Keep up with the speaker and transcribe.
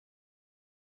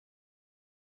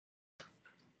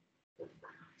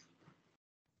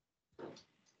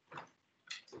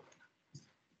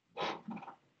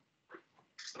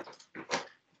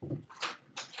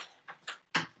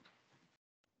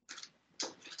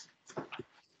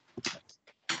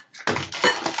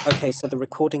Okay, so the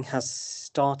recording has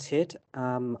started.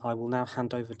 I will now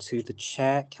hand over to the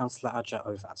chair, Councillor Aja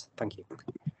Ovat. Thank you.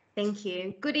 Thank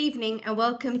you. Good evening and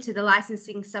welcome to the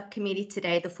Licensing Subcommittee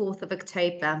today, the 4th of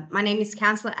October. My name is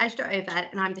Councillor Ajda Ovat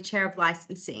and I'm the Chair of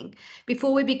Licensing.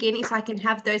 Before we begin, if I can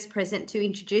have those present to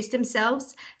introduce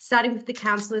themselves, starting with the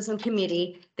councillors on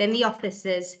committee, then the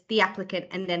officers, the applicant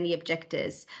and then the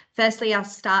objectors. Firstly, I'll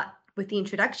start with the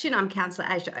introduction. I'm Councillor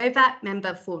Ajda Ovat,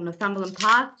 member for Northumberland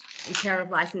Park and Chair of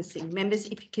Licensing. Members,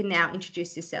 if you can now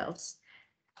introduce yourselves.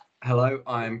 Hello,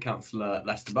 I'm Councillor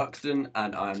Lester Buxton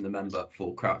and I'm the member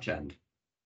for Crouch End.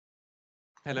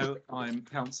 Hello, I'm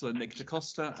Councillor Nick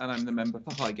DaCosta and I'm the member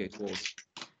for Highgate Ward.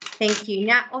 Thank you.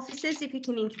 Now, officers, if you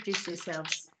can introduce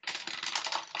yourselves.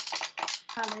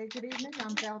 Hello, good evening.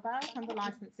 I'm Belle Bowes. I'm the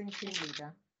licensing team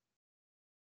leader.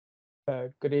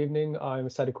 Good evening. I'm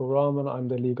Sadiq Rahman. I'm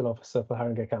the legal officer for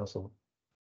Haringey Council.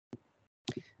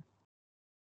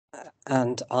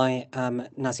 And I am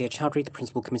Nazia Chowdhury, the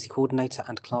Principal Committee Coordinator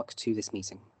and Clerk to this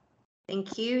meeting.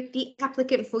 Thank you. The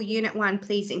applicant for Unit 1,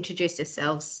 please introduce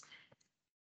yourselves.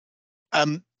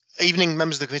 Evening,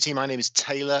 members of the committee. My name is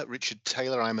Richard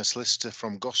Taylor. I'm a solicitor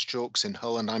from Goschalks in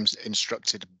Hull and I'm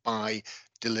instructed by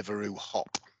Deliveroo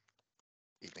Hop.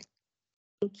 Evening.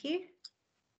 Thank you.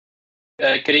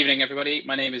 Good evening, everybody.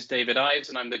 My name is David Ives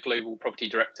and I'm the Global Property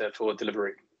Director for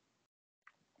Deliveroo.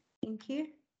 Thank you.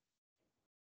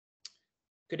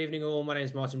 Good evening all, my name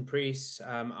is Martin Priest.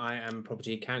 I am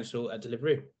Property Counsel at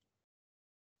Deliveroo.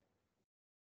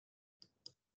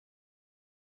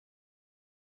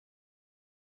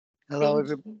 Hello,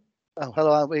 everybody. Oh,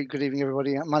 hello, good evening,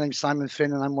 everybody. My name is Simon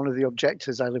Finn and I'm one of the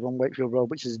objectors. I live on Wakefield Road,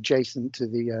 which is adjacent to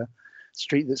the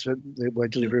street that's where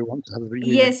Deliveroo wants to have a unit.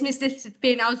 Yes, Mr.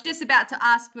 Finn, I was just about to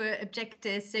ask for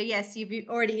objectors. So yes, you've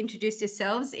already introduced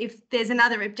yourselves. If there's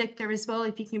another objector as well,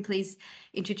 if you can please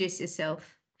introduce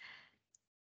yourself.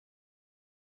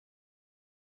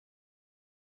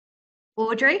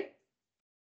 Audrey?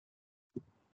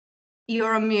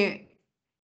 You're on mute.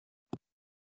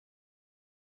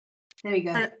 There we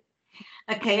go.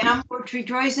 Okay, I'm Audrey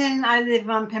Droysen. I live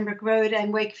on Pembroke Road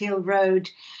and Wakefield Road.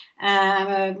 I'm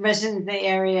a resident of the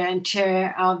area and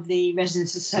chair of the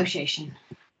Residents Association.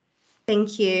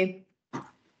 Thank you.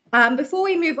 Before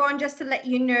we move on, just to let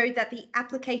you know that the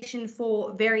application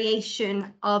for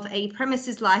variation of a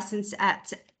premises license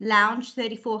at Lounge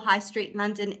 34 High Street,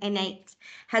 London N8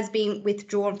 has been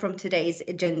withdrawn from today's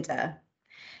agenda.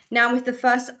 Now with the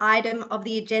first item of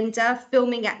the agenda,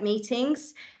 filming at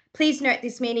meetings. Please note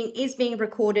this meeting is being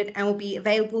recorded and will be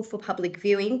available for public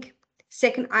viewing.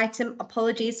 Second item,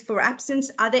 apologies for absence.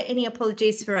 Are there any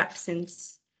apologies for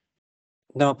absence?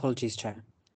 No apologies, Chair.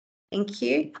 Thank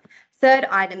you. Third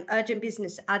item, urgent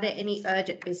business. Are there any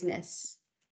urgent business?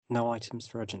 No items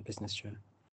for urgent business, Chair.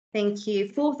 Thank you.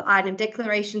 Fourth item,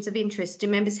 declarations of interest. Do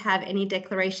members have any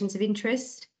declarations of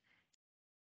interest?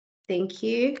 Thank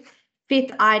you.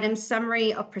 Fifth item,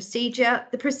 summary of procedure.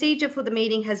 The procedure for the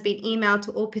meeting has been emailed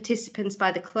to all participants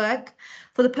by the clerk.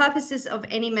 For the purposes of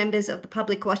any members of the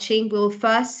public watching, we'll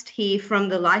first hear from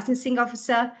the licensing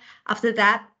officer. After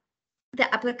that,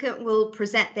 the applicant will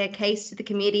present their case to the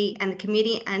committee and the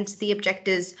committee and the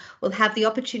objectors will have the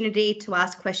opportunity to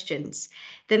ask questions.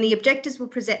 Then the objectors will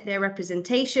present their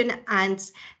representation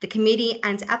and the committee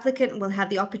and applicant will have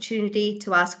the opportunity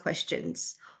to ask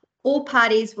questions. All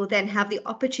parties will then have the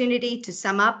opportunity to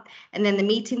sum up and then the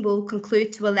meeting will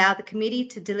conclude to allow the committee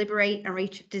to deliberate and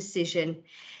reach a decision.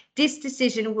 This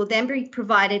decision will then be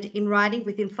provided in writing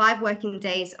within 5 working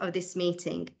days of this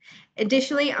meeting.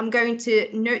 Additionally, I'm going to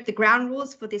note the ground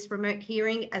rules for this remote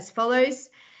hearing as follows.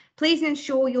 Please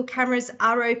ensure your cameras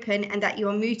are open and that you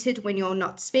are muted when you're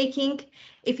not speaking.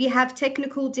 If you have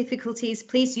technical difficulties,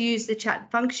 please use the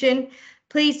chat function.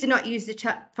 Please do not use the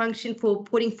chat function for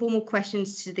putting formal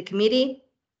questions to the committee.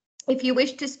 If you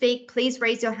wish to speak, please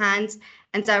raise your hand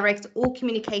and direct all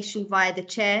communication via the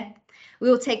chair. We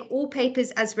will take all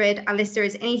papers as read unless there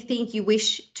is anything you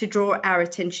wish to draw our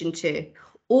attention to.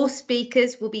 All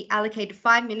speakers will be allocated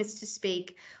 5 minutes to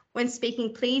speak. When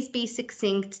speaking, please be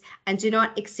succinct and do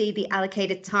not exceed the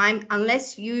allocated time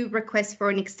unless you request for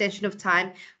an extension of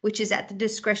time, which is at the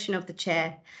discretion of the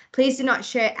chair. Please do not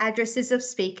share addresses of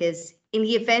speakers. In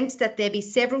the event that there be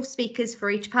several speakers for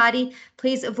each party,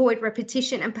 please avoid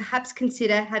repetition and perhaps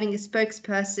consider having a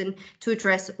spokesperson to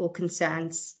address all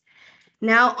concerns.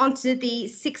 Now on to the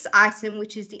 6th item,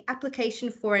 which is the application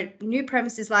for a new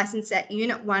premises license at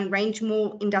Unit 1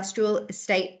 Rangemore Industrial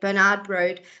Estate, Bernard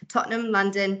Road, Tottenham,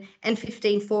 London,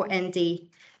 N15 4ND,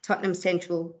 Tottenham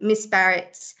Central. Miss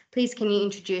Barrett, please can you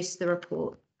introduce the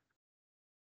report?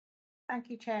 Thank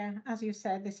you, Chair. As you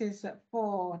said, this is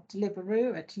for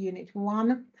Deliveroo at Unit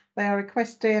 1. They are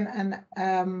requesting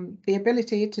the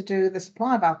ability to do the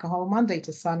supply of alcohol Monday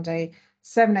to Sunday,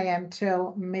 7 a.m.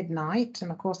 till midnight. And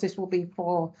of course, this will be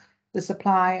for the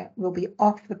supply will be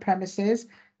off the premises.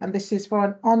 And this is for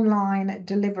an online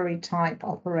delivery type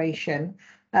operation.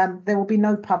 There will be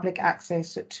no public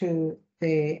access to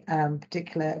the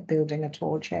particular building at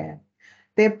all, Chair.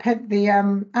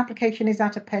 The application is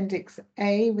at Appendix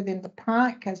A within the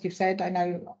pack. As you've said, I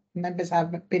know members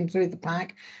have been through the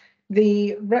pack.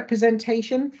 The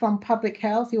representation from Public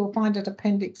Health, you will find at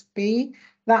Appendix B.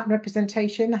 That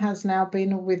representation has now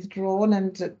been withdrawn,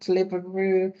 and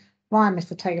Deliveroo via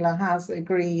Mr. Taylor has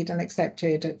agreed and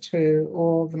accepted to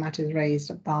all the matters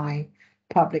raised by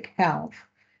Public Health.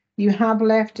 You have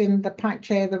left in the pack,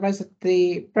 Chair,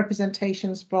 the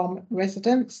representations from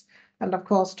residents. And of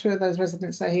course, 2 of those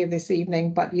residents are here this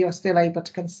evening, but you're still able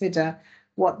to consider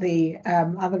what the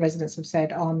other residents have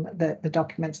said on the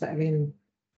documents that are in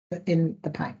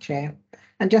the pack, Chair.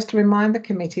 And just to remind the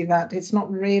committee that it's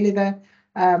not really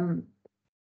within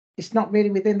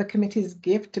the committee's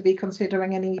gift to be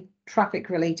considering any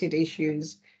traffic-related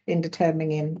issues in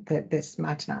determining this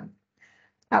matter.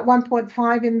 At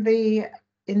 1.5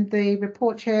 in the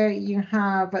report, Chair, you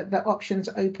have the options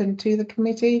open to the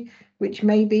committee, which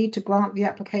may be to grant the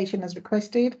application as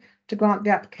requested, to grant the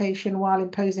application while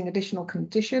imposing additional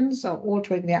conditions or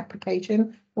altering the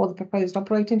application or the proposed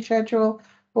operating schedule,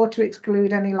 or to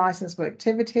exclude any licensable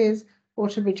activities, or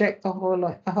to reject the whole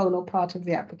or part of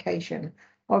the application.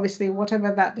 Obviously,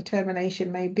 whatever that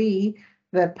determination may be,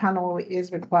 the panel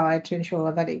is required to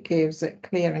ensure that it gives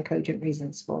clear and cogent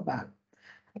reasons for that.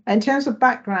 In terms of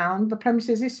background, the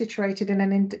premises is situated in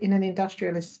an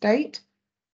industrial estate.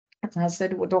 As I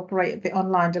said, it would operate the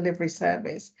online delivery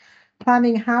service.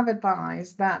 Planning have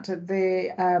advised that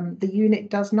the unit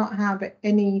does not have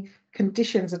any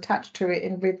conditions attached to it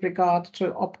with regard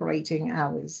to operating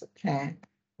hours, Chair,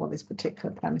 for this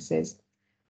particular premises.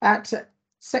 At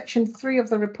Section 3 of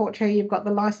the report, Chair, you've got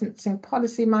the licensing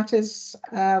policy matters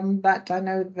that I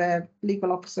know the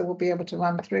legal officer will be able to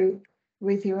run through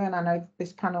with you, and I know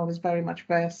this panel is very much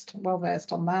well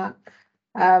versed on that.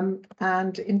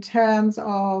 And in terms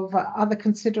of other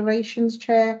considerations,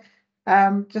 Chair,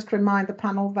 just remind the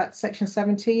panel that Section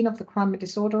 17 of the Crime and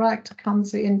Disorder Act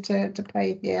comes into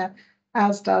play here,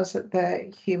 as does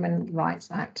the Human Rights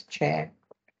Act, Chair.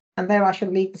 And there I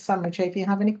shall leave the summary, Chair, if you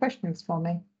have any questions for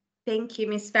me. Thank you,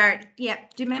 Ms. Barrett. Yeah,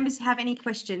 do members have any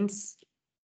questions?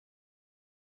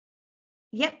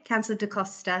 Yep, Councillor Da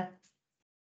Costa.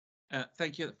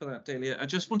 Thank you for that, Dahlia. I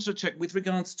just wanted to check with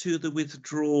regards to the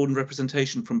withdrawn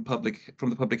representation from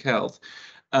the Public Health.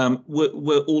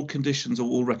 Were all conditions or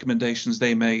all recommendations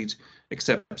they made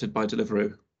accepted by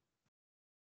Deliveroo?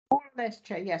 More or less,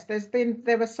 Chair. Yes,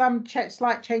 there was some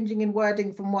slight changing in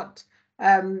wording from what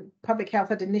Public Health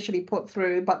had initially put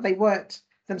through, but they worked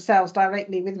themselves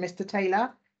directly with Mr.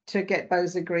 Taylor to get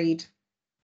those agreed.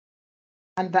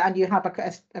 And you have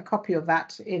a copy of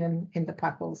that in the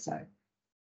pack also.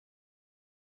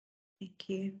 Thank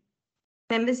you.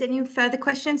 Members, any further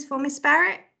questions for Ms.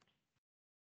 Barrett?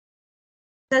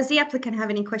 Does the applicant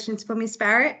have any questions for Ms.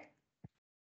 Barrett?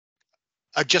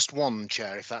 Just one,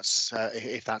 Chair, if that's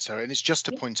her, and it's just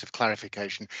a point of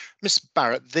clarification. Ms.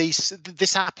 Barrett,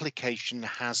 this application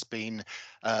has been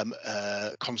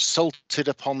consulted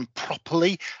upon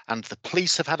properly, and the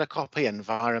police have had a copy,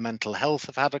 environmental health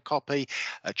have had a copy,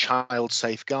 child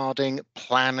safeguarding,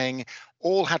 planning,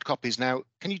 all had copies. Now,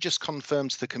 can you just confirm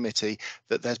to the committee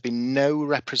that there's been no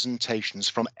representations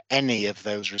from any of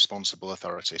those responsible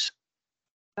authorities?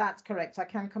 That's correct. I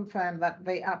can confirm that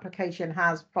the application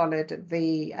has followed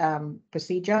the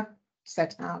procedure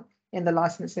set out in the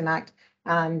Licensing Act,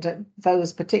 and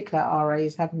those particular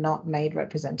RAs have not made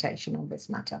representation on this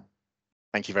matter.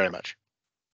 Thank you very much.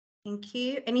 Thank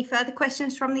you. Any further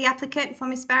questions from the applicant for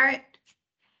Ms. Barrett?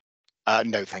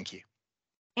 No, thank you.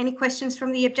 Any questions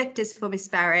from the objectors for Ms.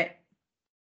 Barrett?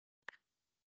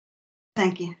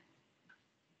 Thank you.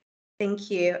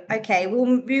 Thank you. Okay, we'll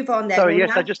move on then. Sorry,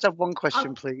 yes, I just have one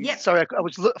question, please. Yep. Sorry, I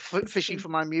was fishing for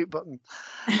my mute button.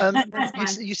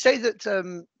 You say that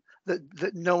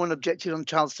that no one objected on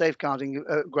child safeguarding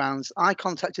grounds. I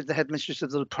contacted the headmistress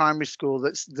of the primary school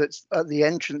that's at the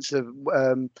entrance of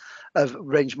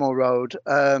Rangemore Road.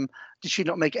 Did she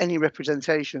not make any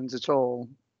representations at all?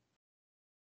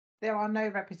 There are no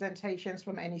representations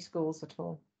from any schools at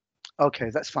all.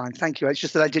 Okay, that's fine. Thank you. It's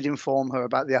just that I did inform her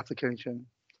about the application.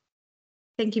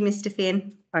 Thank you, Mr.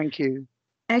 Finn. Thank you.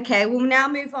 Okay, we'll now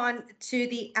move on to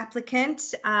the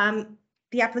applicant.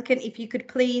 the applicant, if you could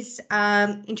please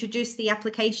introduce the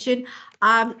application.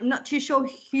 I'm not too sure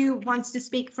who wants to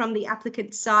speak from the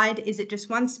applicant's side. Is it just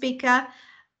one speaker?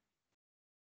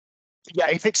 Yeah,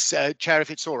 if it's Chair, if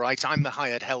it's all right, I'm the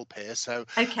hired help here. So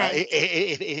Okay.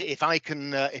 if I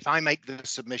can, if I make the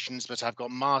submissions, but I've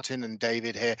got Martin and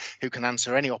David here who can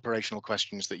answer any operational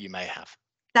questions that you may have.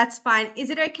 That's fine. Is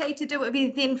it okay to do it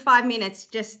within 5 minutes?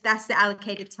 Just that's the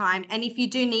allocated time. And if you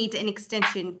do need an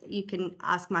extension, you can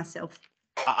ask myself.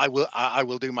 I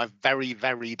will do my very,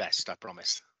 very best, I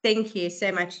promise. Thank you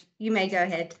so much. You may go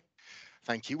ahead.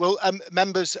 Thank you. Well,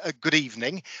 members, good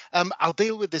evening. I'll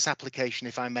deal with this application,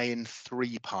 if I may, in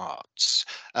 3 parts.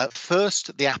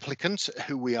 First, the applicant,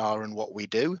 who we are and what we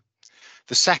do.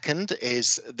 The second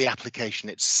is the application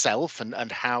itself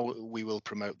and how we will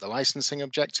promote the licensing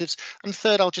objectives. And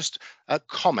third, I'll just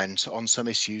comment on some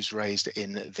issues raised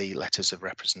in the letters of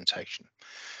representation.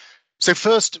 So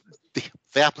first,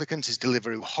 the applicant is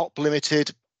Deliveroo Hop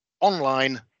Limited,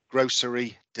 online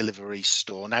grocery delivery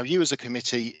store. Now, you as a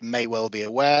committee may well be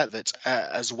aware that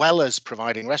as well as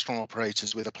providing restaurant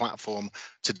operators with a platform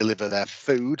to deliver their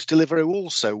food, Deliveroo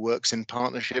also works in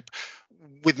partnership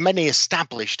with many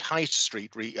established high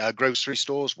street grocery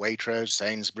stores, Waitrose,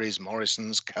 Sainsbury's,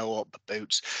 Morrison's, Co-op,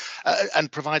 Boots,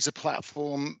 and provides a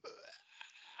platform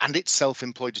and its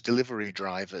self-employed delivery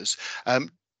drivers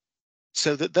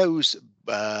so that those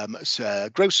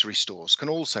grocery stores can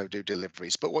also do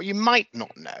deliveries. But what you might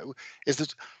not know is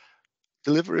that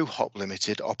Deliveroo Hop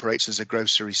Limited operates as a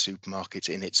grocery supermarket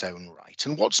in its own right.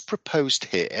 And what's proposed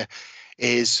here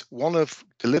is one of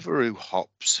Deliveroo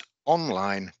Hop's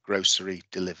online grocery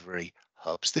delivery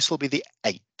hubs. This will be the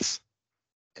 8th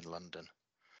in London.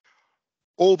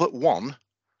 All but one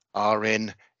are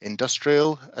in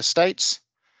industrial estates.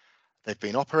 They've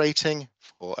been operating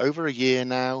for over a year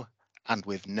now and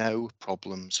with no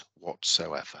problems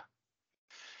whatsoever.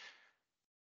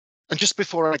 And just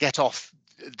before I get off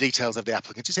details of the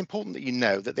applicant, it's important that you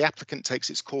know that the applicant takes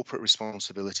its corporate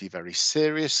responsibility very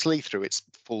seriously through its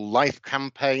Full Life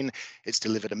campaign. It's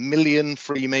delivered 1 million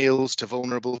free meals to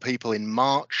vulnerable people in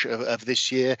March of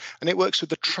this year, and it works with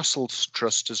the Trussell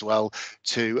Trust as well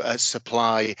to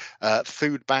supply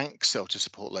food banks or to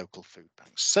support local food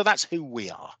banks. So that's who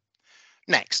we are.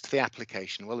 Next, the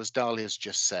application. Well, as Dahlia's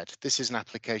just said, this is an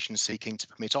application seeking to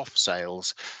permit off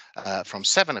sales from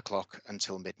 7 o'clock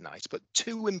until midnight. But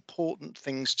 2 important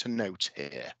things to note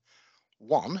here.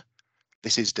 1,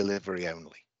 this is delivery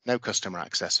only, no customer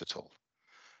access at all.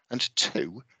 And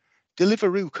 2,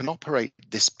 Deliveroo can operate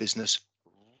this business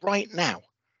right now.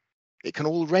 It can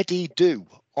already do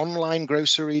online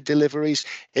grocery deliveries.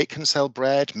 It can sell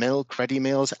bread, milk, ready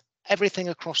meals, everything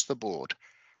across the board,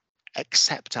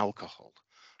 except alcohol.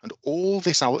 And all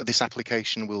this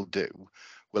application will do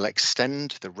will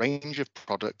extend the range of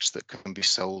products that can be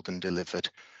sold and delivered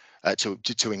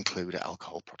to include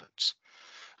alcohol products.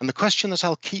 And the question that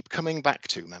I'll keep coming back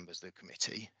to, members of the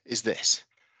committee, is this.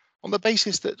 On the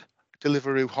basis that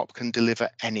Deliveroo Hop can deliver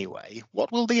anyway,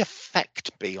 what will the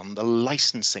effect be on the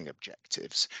licensing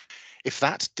objectives if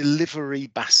that delivery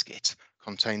basket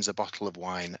contains a bottle of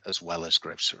wine as well as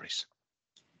groceries?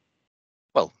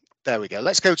 Well, there we go.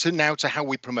 Let's go now to how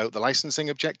we promote the licensing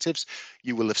objectives.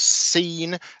 You will have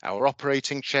seen our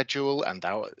operating schedule and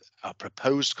our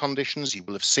proposed conditions. You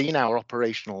will have seen our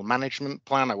operational management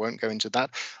plan. I won't go into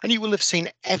that. And you will have seen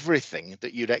everything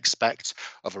that you'd expect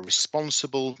of a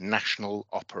responsible national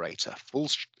operator. Full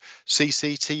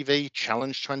CCTV,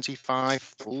 Challenge 25,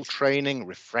 full training,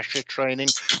 refresher training,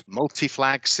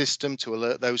 multi-flag system to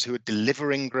alert those who are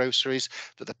delivering groceries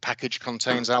that the package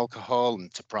contains alcohol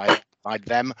and to provide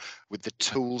them with the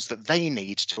tools that they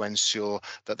need to ensure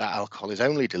that that alcohol is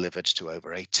only delivered to over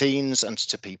 18s and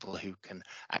to people who can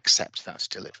accept that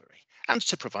delivery, and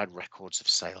to provide records of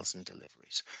sales and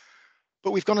deliveries.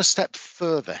 But we've gone a step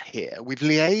further here. We've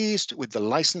liaised with the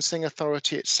licensing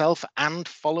authority itself and,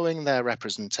 following their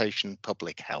representation,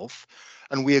 Public Health,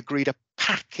 and we agreed a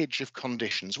package of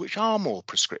conditions which are more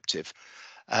prescriptive,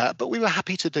 but we were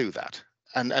happy to do that.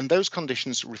 And those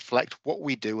conditions reflect what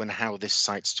we do and how this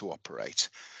site's to operate.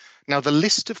 Now, the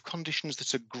list of conditions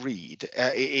that's agreed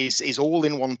is all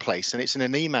in one place, and it's in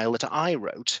an email that I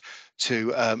wrote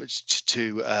to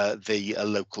the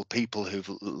local people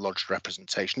who've lodged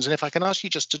representations. And if I can ask you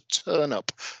just to turn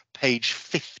up page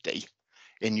 50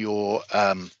 in your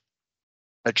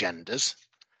agendas,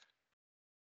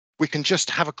 we can just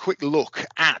have a quick look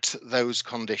at those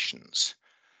conditions.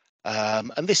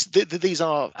 And these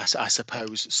are, I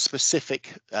suppose,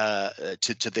 specific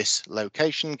to this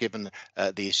location, given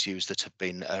the issues that have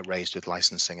been raised with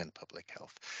licensing and public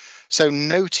health. So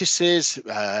notices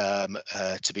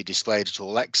to be displayed at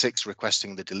all exits,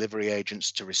 requesting the delivery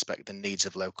agents to respect the needs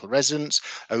of local residents.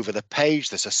 Over the page,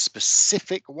 there's a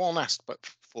specific one asked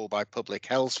for by public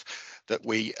health that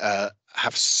we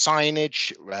have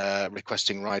signage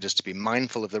requesting riders to be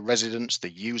mindful of the residents, the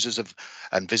users of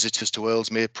and visitors to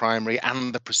Earlsmere Primary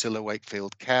and the Priscilla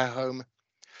Wakefield Care Home.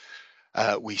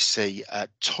 We see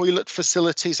toilet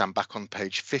facilities, I'm back on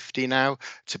page 50 now,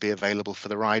 to be available for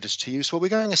the riders to use. Well, we're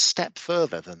going a step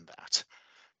further than that,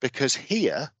 because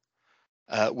here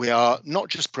we are not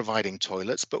just providing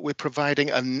toilets, but we're providing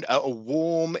a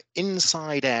warm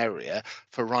inside area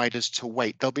for riders to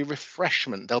wait. There'll be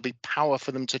refreshment, there'll be power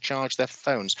for them to charge their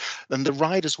phones, and the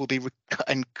riders will be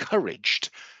encouraged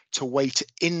to wait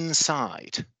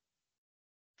inside.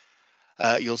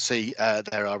 You'll see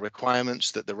there are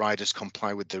requirements that the riders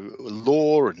comply with the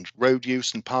law and road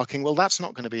use and parking. Well, that's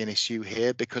not going to be an issue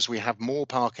here because we have more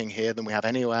parking here than we have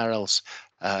anywhere else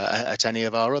at any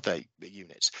of our other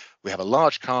units. We have a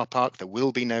large car park. There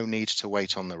will be no need to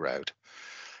wait on the road.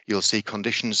 You'll see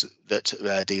conditions that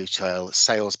detail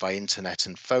sales by internet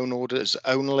and phone orders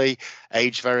only,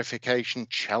 age verification,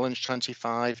 challenge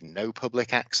 25, no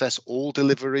public access, all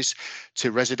deliveries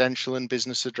to residential and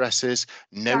business addresses.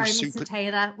 No. Sorry, Mr.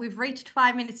 Taylor, we've reached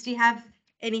 5 minutes. Do you have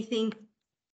anything?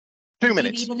 2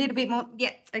 minutes. You need a little bit more.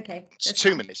 Yeah, okay. It's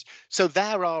 2 minutes. So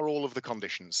there are all of the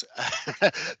conditions.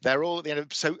 They're all at the end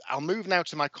of, so I'll move now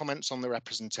to my comments on the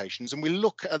representations, and we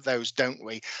look at those, don't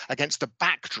we, against the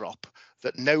backdrop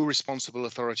that no responsible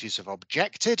authorities have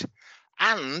objected,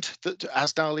 and that,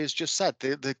 as Dahlia's just said,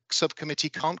 the subcommittee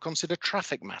can't consider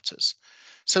traffic matters.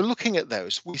 So looking at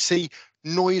those, we see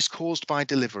noise caused by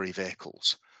delivery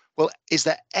vehicles. Well, is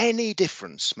there any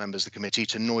difference, members of the committee,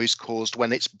 to noise caused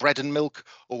when it's bread and milk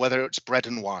or whether it's bread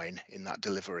and wine in that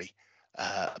delivery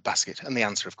basket? And the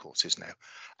answer, of course, is no.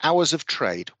 Hours of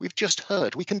trade, we've just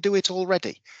heard, we can do it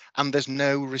already. And there's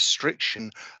no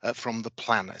restriction from the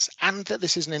planners. And that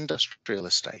this is an industrial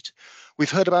estate. We've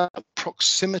heard about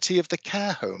proximity of the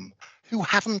care home, who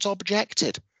haven't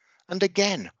objected. And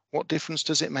again, what difference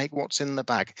does it make what's in the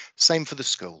bag? Same for the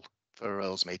school, for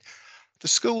Earlsmead. The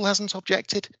school hasn't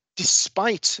objected,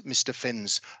 despite Mr.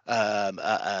 Finn's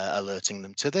alerting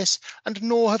them to this, and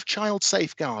nor have child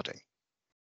safeguarding.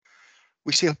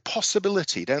 We see a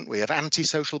possibility, don't we, of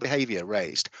antisocial behaviour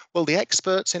raised. Well, the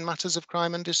experts in matters of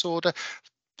crime and disorder,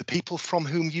 the people from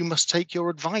whom you must take your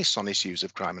advice on issues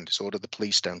of crime and disorder, the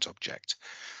police don't object.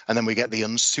 And then we get the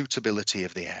unsuitability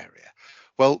of the area.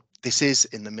 Well, this is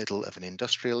in the middle of an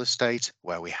industrial estate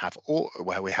where we have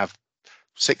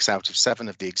 6 out of 7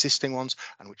 of the existing ones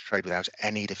and which trade without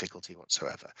any difficulty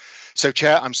whatsoever. So,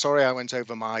 Chair, I'm sorry I went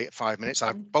over my 5 minutes.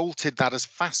 I bolted that as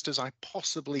fast as I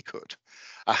possibly could.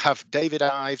 I have David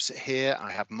Ives here.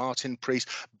 I have Martin Priest,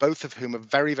 both of whom are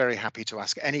very, very happy to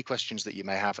ask any questions that you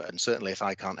may have. And certainly if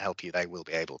I can't help you, they will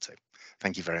be able to.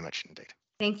 Thank you very much indeed.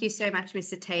 Thank you so much,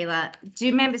 Mr. Taylor.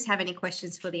 Do members have any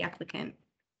questions for the applicant?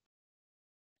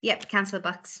 Yep, Councillor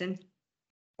Buxton.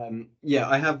 Yeah,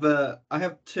 I have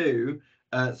 2.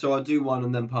 So I'll do one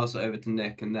and then pass it over to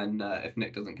Nick, and then if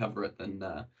Nick doesn't cover it, then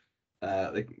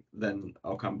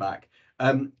I'll come back.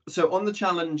 So on the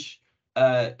challenge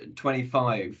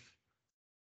 25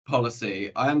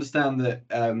 policy, I understand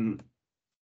that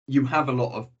you have a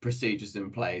lot of procedures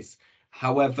in place.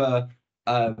 However,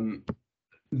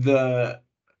 the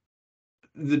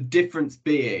difference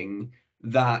being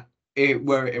that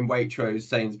were it in Waitrose,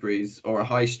 Sainsbury's, or a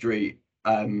high street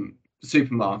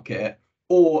supermarket,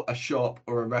 or a shop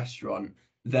or a restaurant,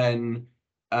 then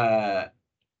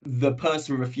the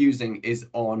person refusing is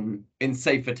in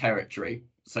safer territory,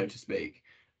 so to speak.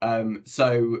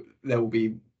 So there will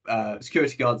be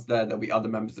security guards there, there'll be other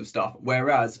members of staff,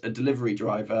 whereas a delivery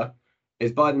driver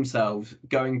is by themselves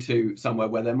going to somewhere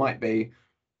where there might be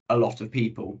a lot of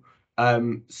people.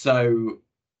 So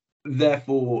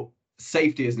therefore,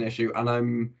 safety is an issue,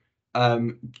 and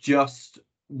I'm just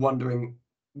wondering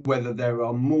whether there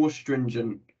are more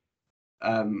stringent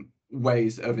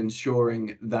ways of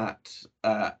ensuring that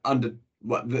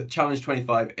the challenge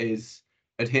 25 is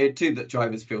adhered to, that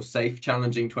drivers feel safe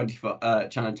challenging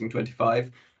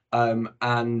 25,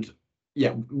 and yeah,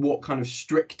 what kind of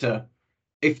stricter,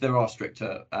 if there are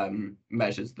stricter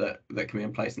measures that can be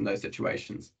in place in those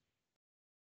situations.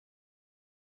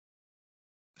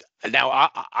 Now,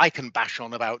 I can bash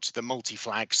on about the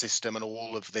multi-flag system and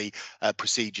all of the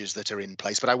procedures that are in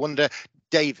place, but I wonder,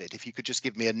 David, if you could just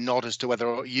give me a nod as to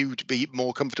whether you'd be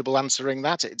more comfortable answering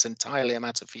that. It's entirely a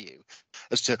matter for you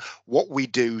as to what we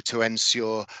do to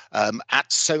ensure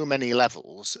at so many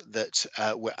levels that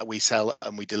we sell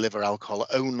and we deliver alcohol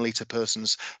only to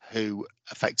persons who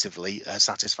effectively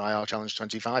satisfy our Challenge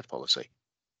 25 policy.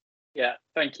 Yeah,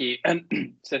 thank you.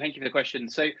 So thank you for the question.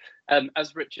 So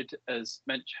as Richard has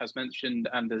mentioned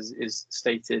and as is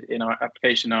stated in our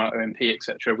application, our OMP,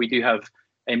 etc., we do have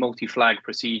a multi-flag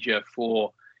procedure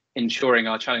for ensuring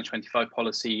our Challenge 25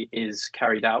 policy is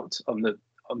carried out on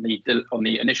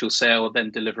the initial sale, then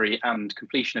delivery and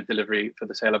completion of delivery for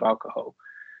the sale of alcohol.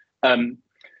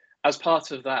 As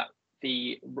part of that,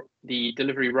 the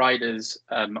delivery riders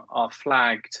are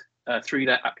flagged through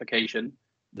their application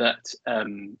that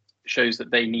shows that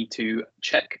they need to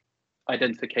check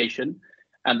identification,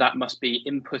 and that must be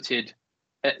inputted.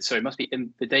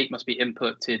 The date must be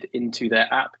inputted into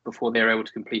their app before they're able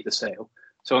to complete the sale.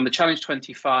 So on the Challenge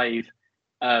 25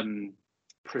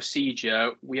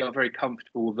 procedure, we are very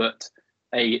comfortable that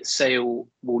a sale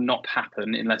will not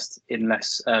happen unless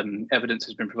evidence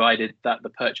has been provided that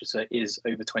the purchaser is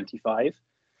over 25.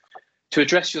 To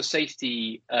address your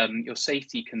safety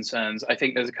concerns, I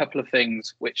think there's a couple of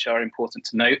things which are important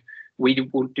to note. We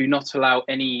do not allow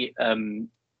any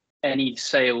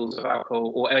sales of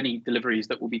alcohol or any deliveries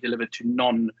that will be delivered to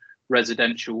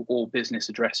non-residential or business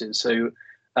addresses. So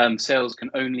sales can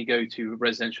only go to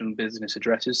residential and business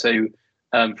addresses. So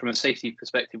from a safety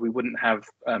perspective, we wouldn't have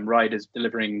riders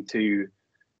delivering to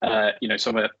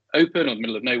somewhere open or the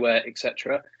middle of nowhere,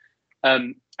 etc.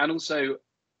 And also,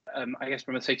 I guess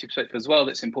from a safety perspective as well,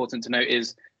 that's important to note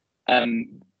is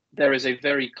there is a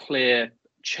very clear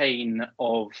chain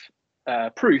of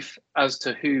proof as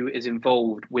to who is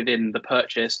involved within the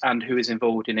purchase and who is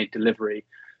involved in a delivery.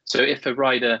 So if a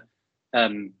rider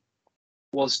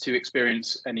was to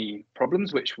experience any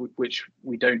problems, which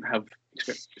we don't have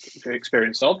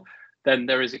experience of, then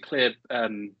there is a clear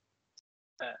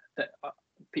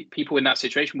people in that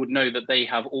situation would know that they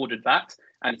have ordered that,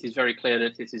 and it is very clear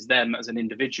that it is them as an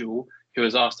individual who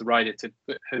has asked the rider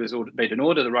who has made an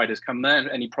order. The rider's come there, and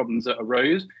any problems that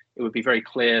arose, it would be very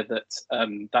clear that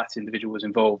that individual was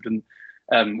involved,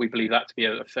 and we believe that to be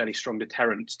a fairly strong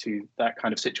deterrent to that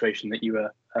kind of situation that you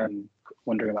were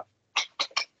wondering about.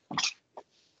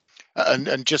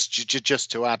 And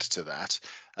just to add to that,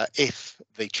 if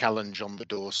the challenge on the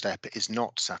doorstep is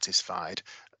not satisfied,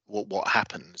 what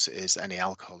happens is any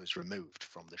alcohol is removed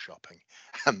from the shopping,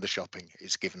 and the shopping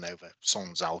is given over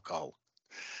sans alcohol.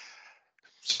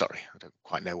 Sorry, I don't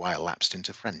quite know why I lapsed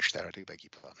into French there. I do beg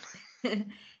your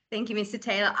pardon. Thank you, Mr.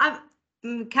 Taylor.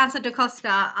 Councillor Da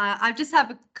Costa, I just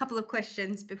have a couple of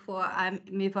questions before I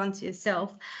move on to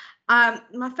yourself.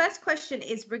 My first question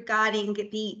is regarding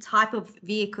the type of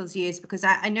vehicles used, because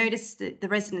I noticed that the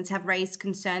residents have raised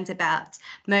concerns about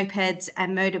mopeds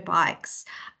and motorbikes.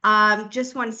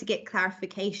 Just wanted to get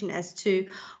clarification as to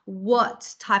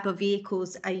what type of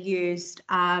vehicles are used.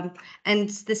 And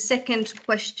the second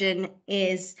question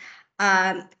is,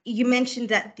 you mentioned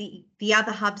that the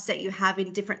other hubs that you have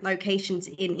in different locations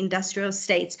in industrial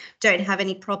estates don't have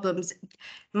any problems.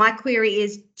 My query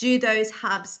is, do those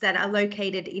hubs that are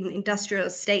located in industrial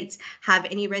estates have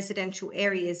any residential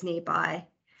areas nearby?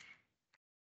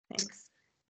 Thanks.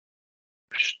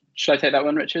 Should I take that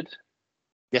one, Richard?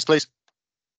 Yes, please.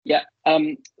 Yeah.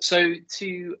 So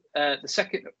to the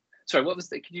second. Sorry, what was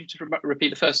the? Can you just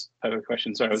repeat the first part of the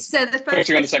question? Sorry, so the first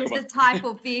question was the type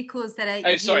of vehicles that are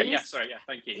used. Sorry. Yeah,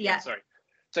 thank you. Yeah, sorry.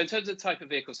 So in terms of type of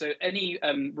vehicle, so any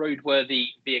roadworthy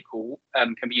vehicle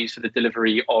can be used for the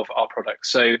delivery of our products.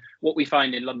 So what we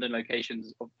find in London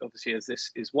locations, obviously as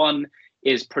this is one,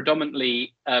 is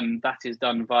predominantly that is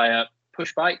done via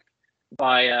push bike,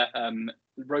 via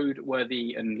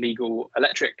roadworthy and legal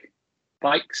electric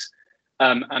bikes,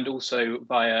 and also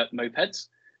via mopeds.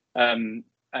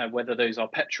 Whether those are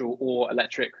petrol or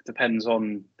electric depends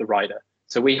on the rider.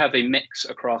 So we have a mix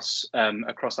across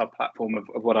our platform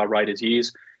of what our riders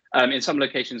use. In some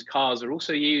locations, cars are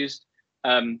also used.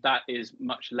 That is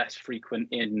much less frequent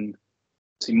in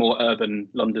more urban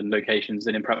London locations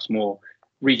than in perhaps more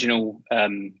regional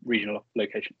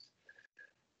locations.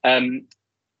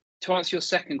 To answer your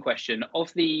second question,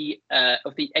 of the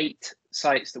 8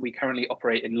 sites that we currently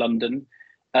operate in London,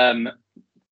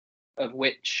 of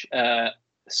which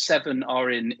 7 are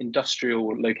in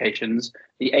industrial locations,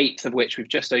 the 8th of which we've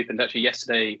just opened actually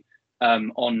yesterday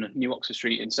on New Oxford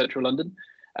Street in central London.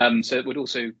 So it would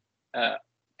also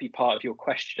be part of your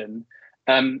question.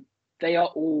 They are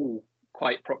all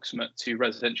quite proximate to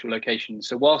residential locations.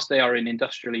 So whilst they are in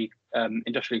industrially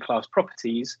classed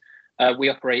properties, we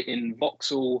operate in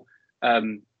Vauxhall,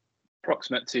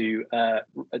 proximate to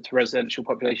residential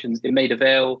populations, in Maida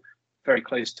Vale, very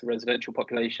close to residential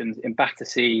populations, in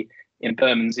Battersea, in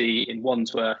Bermondsey, in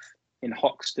Wandsworth, in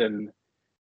Hoxton,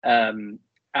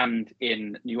 and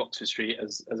in New Oxford Street,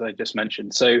 as I just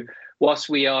mentioned. So whilst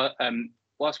we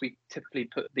typically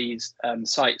put these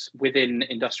sites within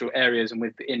industrial areas and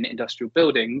within industrial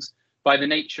buildings, by the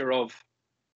nature of,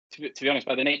 to be honest,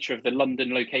 by the nature of the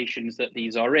London locations that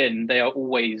these are in, they are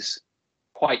always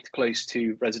quite close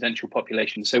to residential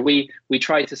populations. So we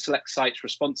try to select sites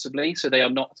responsibly, so they are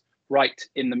not right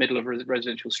in the middle of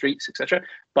residential streets, etc.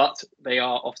 But they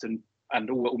are often and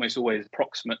almost always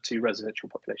proximate to residential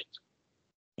populations.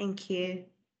 Thank you.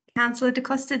 Councillor Da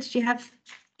Costa, did you have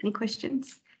any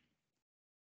questions?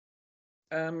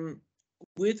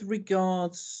 With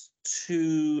regards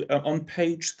to on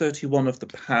page 31 of the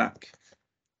pack,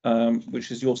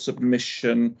 which is your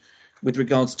submission, with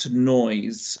regards to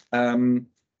noise,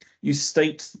 you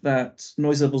state that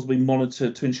noise levels will be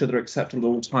monitored to ensure they're acceptable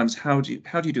at all times. How do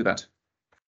you do that?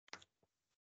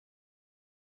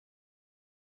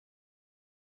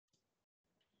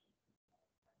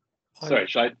 Sorry,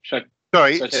 should I?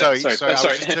 Sorry, Sorry. I was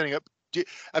just turning up.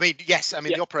 I mean, yes, I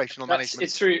mean, the operational management.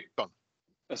 It's through.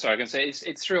 Sorry, I'm going to say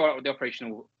it's through the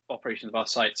operations of our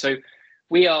site. So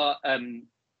we are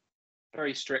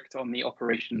very strict on the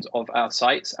operations of our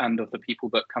sites and of the people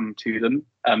that come to them,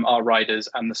 our riders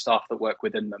and the staff that work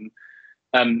within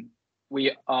them.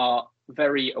 We are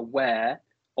very aware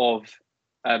of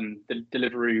the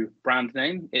Deliveroo brand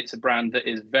name. It's a brand that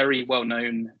is very well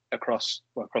known across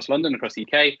London, across the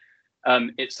UK.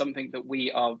 It's something that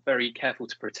we are very careful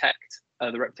to protect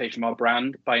the reputation of our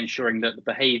brand by ensuring that the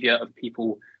behaviour of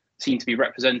people seen to be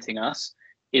representing us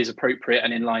is appropriate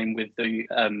and in line with the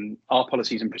our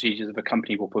policies and procedures of a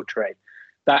company will portray.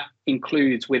 That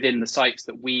includes within the sites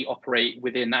that we operate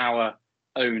within our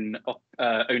own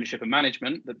ownership and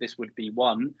management, that this would be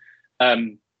one.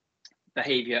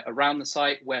 Behaviour around the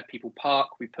site, where people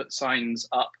park, we put signs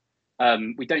up.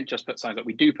 We don't just put signs up,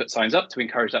 we do put signs up to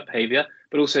encourage that behaviour,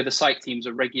 but also the site teams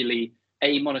are regularly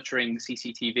monitoring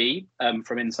CCTV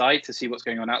from inside to see what's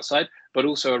going on outside, but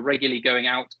also are regularly going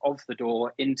out of the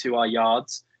door into our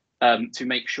yards to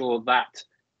make sure that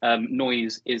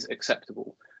noise is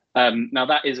acceptable. Now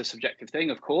that is a subjective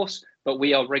thing, of course, but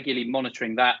we are regularly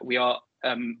monitoring that. We are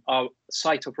our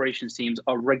site operations teams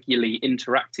are regularly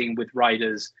interacting with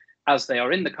riders as they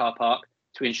are in the car park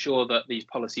to ensure that these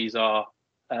policies are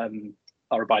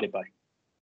abided by.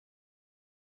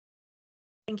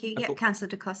 Thank you. Yeah, Councillor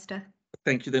Da Costa.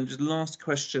 Thank you. Then just last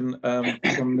question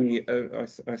from me,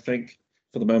 I think,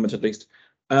 for the moment at least.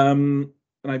 And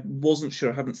I wasn't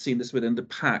sure, I haven't seen this within the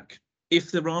pack.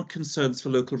 If there are concerns for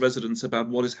local residents about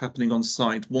what is happening on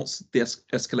site, what's the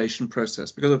escalation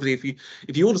process? Because obviously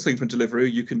if you order something from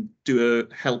Deliveroo, you can do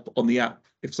a help on the app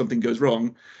if something goes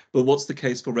wrong. But what's the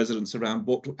case for residents around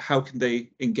how can they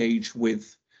engage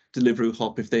with Deliveroo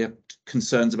Hop if they have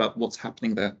concerns about what's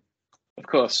happening there? Of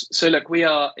course. So look, we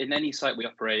are in any site we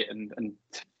operate, and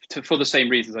for the same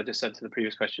reasons I just said to the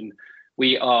previous question,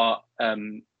 we are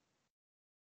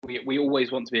we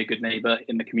always want to be a good neighbour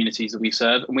in the communities that we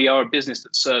serve, and we are a business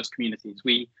that serves communities.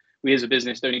 We as a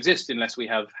business don't exist unless we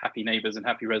have happy neighbours and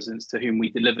happy residents to whom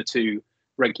we deliver to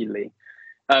regularly.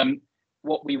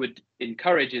 What we would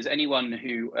encourage is anyone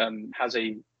who has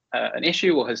an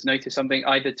issue or has noticed something,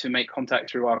 either to make contact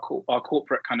through our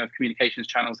corporate kind of communications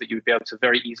channels that you would be able to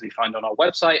very easily find on our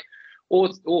website, or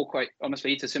quite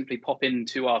honestly to simply pop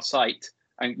into our site.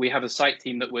 And we have a site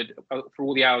team that would, for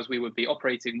all the hours we would be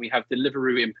operating, we have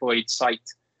Deliveroo employed site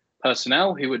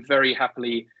personnel who would very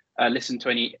happily listen to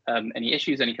any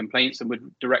issues, any complaints, and would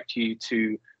direct you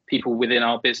to people within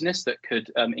our business that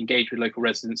could engage with local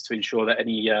residents to ensure that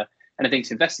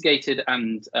anything's investigated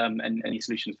and any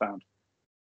solutions found.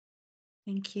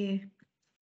 Thank you.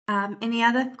 Any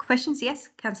other questions? Yes,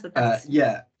 Councillor.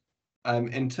 Yeah.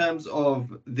 In terms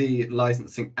of the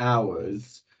licensing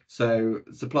hours, so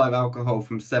supply of alcohol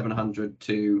from 700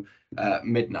 to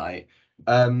midnight,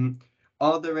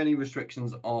 are there any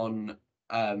restrictions on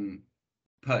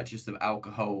purchase of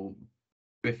alcohol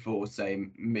before, say,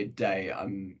 midday?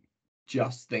 I'm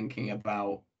just thinking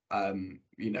about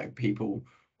people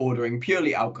ordering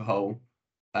purely alcohol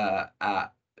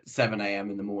at 7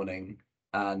 AM in the morning,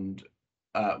 and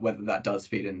whether that does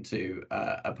feed into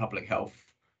a public health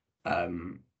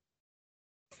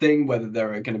thing, whether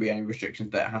there are going to be any restrictions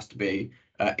that has to be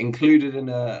included in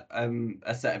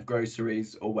a set of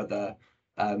groceries, or whether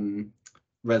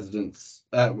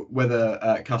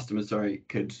customers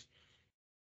could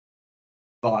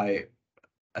buy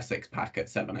a 6-pack at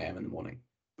 7 a.m. in the morning.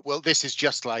 Well, this is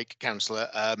just like, Councillor,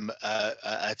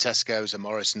 a Tesco's, a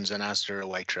Morrison's, an Asda, a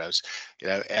Waitrose. You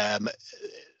know,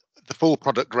 the full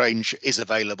product range is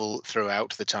available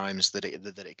throughout the times that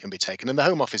it can be taken. And the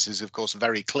Home Office is, of course,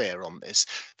 very clear on this,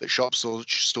 that shops or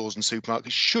stores and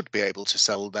supermarkets should be able to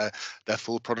sell their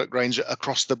full product range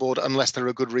across the board, unless there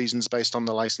are good reasons based on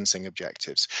the licensing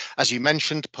objectives. As you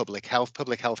mentioned, Public Health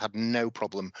had no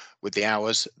problem with the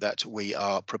hours that we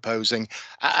are proposing,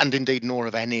 and indeed nor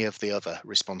of any of the other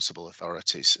responsible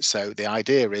authorities. So the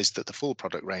idea is that the full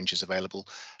product range is available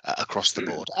across the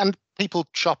board, and people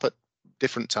shop at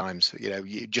different times. You know,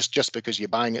 just because you're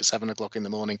buying at 7 o'clock in the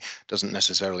morning doesn't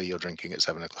necessarily you're drinking at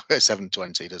 7 o'clock,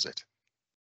 7:20, does it?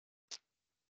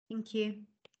 Thank you.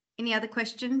 Any other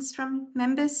questions from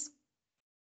members?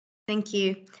 Thank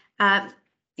you. The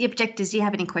objectors, do you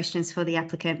have any questions for the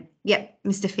applicant? Yep,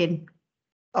 Mr. Finn.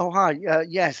 Oh, hi.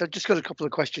 Yes, I've just got a couple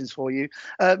of questions for you.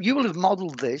 You will have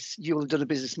modelled this. You will have done a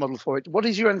business model for it. What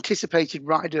is your anticipated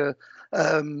riders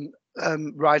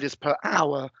per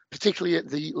hour, particularly at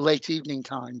the late evening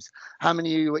times? How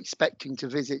many are you expecting to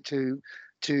visit to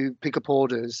pick up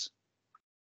orders?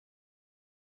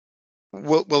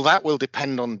 Well, that will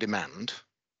depend on demand.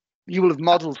 You will have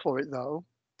modelled for it, though.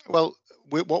 Well,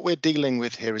 what we're dealing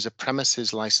with here is a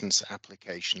premises license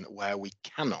application where we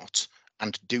cannot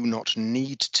and do not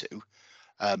need to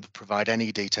provide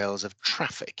any details of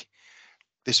traffic.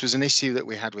 This was an issue that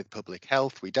we had with Public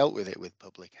Health. We dealt with it with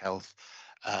Public Health.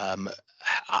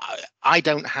 I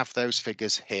don't have those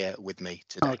figures here with me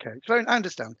today. Okay, so I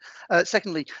understand.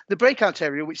 Secondly, the breakout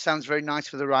area, which sounds very nice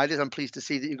for the riders, I'm pleased to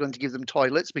see that you're going to give them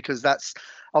toilets, because that's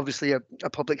obviously a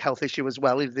public health issue as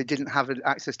well if they didn't have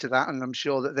access to that, and I'm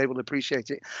sure that they will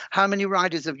appreciate it. How many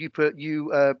riders have you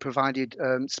provided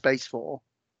space for?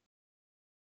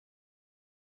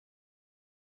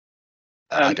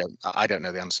 I don't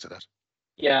know the answer to that.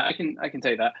 Yeah, I can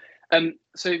take that.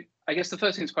 So I guess the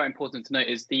first thing that's quite important to note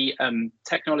is the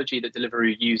technology that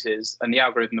Deliveroo uses and the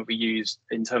algorithm that we use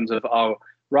in terms of our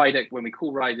rider, when we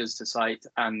call riders to site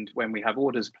and when we have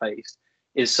orders placed,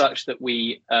 is such that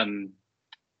we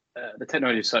the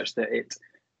technology is such that it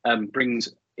brings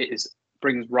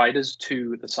riders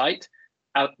to the site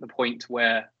at the point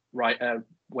where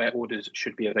orders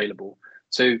should be available.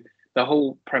 So the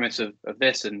whole premise of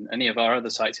this and any of our other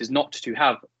sites is not to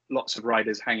have lots of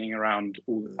riders hanging around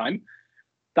all the time.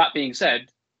 That being said,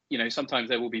 you know, sometimes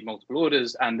there will be multiple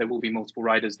orders and there will be multiple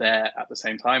riders there at the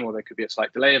same time, or there could be a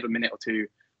slight delay of a minute or two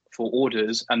for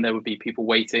orders, and there would be people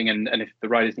waiting. And if the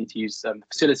riders need to use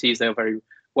facilities, they're very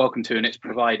welcome to, and it's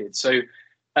provided. So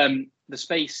the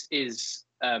space is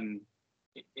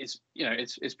you know,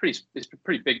 it's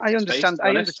pretty big. I understand.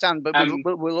 I understand, but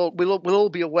we'll all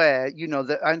be aware, you know,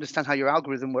 that I understand how your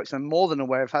algorithm works. I'm more than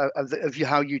aware of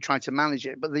how you try to manage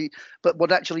it. But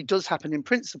what actually does happen in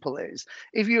principle is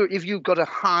if you've got a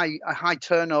high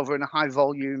turnover and a high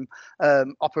volume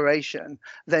operation,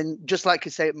 then just like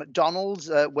I say at McDonald's,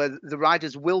 where the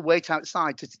riders will wait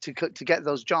outside to get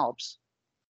those jobs,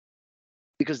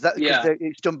 because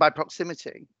it's done by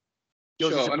proximity.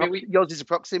 Yours is a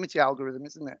proximity algorithm,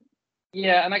 isn't it?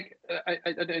 Yeah, and I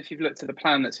don't know if you've looked at the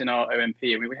plan that's in our OMP.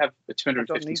 I mean, we have a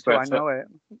 250 square foot. I know it.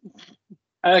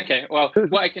 Okay, well,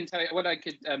 what I can tell you, what I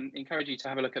could encourage you to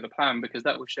have a look at the plan, because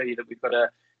that will show you that we've got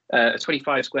a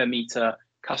 25 square meter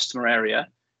customer area,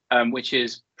 which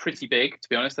is pretty big, to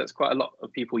be honest. That's quite a lot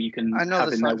of people you can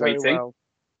have in there waiting. Well.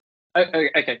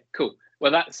 Okay, cool.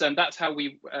 Well, that's how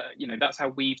we, that's how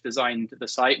we've designed the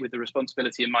site, with the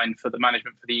responsibility in mind for the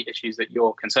management for the issues that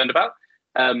you're concerned about.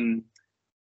 And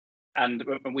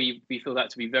we feel that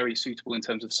to be very suitable in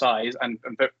terms of size and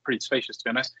pretty spacious, to be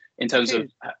honest, in terms of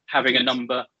having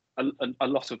a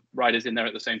lot of riders in there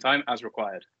at the same time as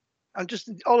required. I'm just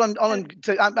I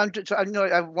know I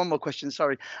have one more question.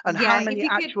 Sorry. And yeah, how many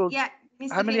actual? Yeah,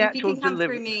 Mr. How many Finn, actual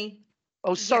deliveries?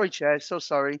 Oh, sorry, Chair. So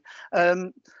sorry.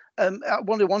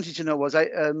 What I wanted to know was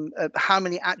how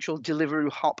many actual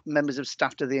Deliveroo HOP members of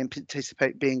staff do they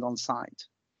anticipate being on site?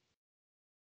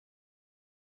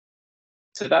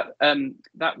 So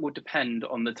that will depend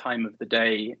on the time of the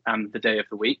day and the day of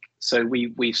the week. So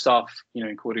we staff, you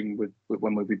know, according with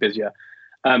when we'll be busier.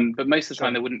 But most of the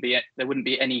time there wouldn't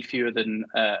be any fewer than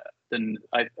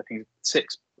I think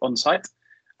 6 on site,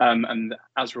 and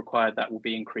as required that will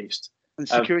be increased. And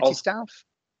security staff.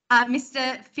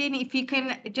 Mr. Finn, if you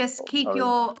can just keep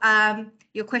your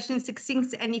questions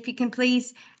succinct, and if you can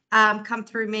please come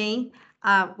through me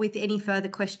with any further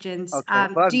questions. Okay.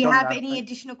 Well, do you have any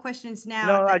additional questions now?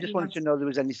 No, I just wanted to know if there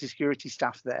was any security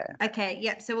staff there. Okay,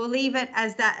 yep. So we'll leave it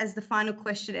as that as the final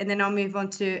question, and then I'll move on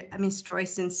to Ms.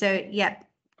 Troyson. So, yep.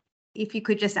 if you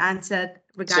could just answer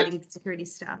regarding the security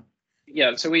staff.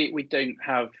 Yeah, so we don't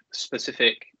have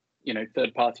specific,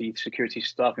 third-party security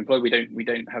staff employed. We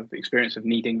don't have the experience of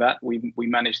needing that. We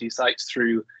manage these sites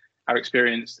through our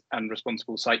experienced and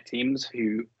responsible site teams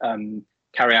who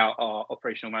carry out our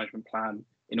operational management plan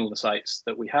in all the sites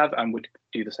that we have, and would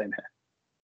do the same here.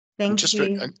 Thank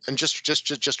you. And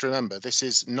just remember, this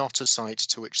is not a site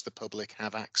to which the public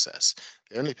have access.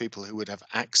 The only people who would have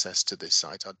access to this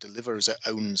site are Deliveroo's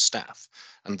own staff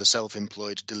and the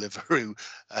self-employed Deliveroo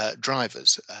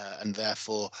drivers, and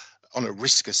therefore, on a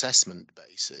risk assessment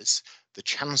basis, the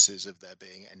chances of there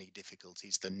being any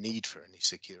difficulties, the need for any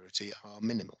security, are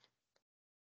minimal.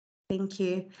 Thank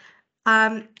you.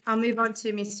 I'll move on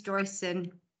to Ms.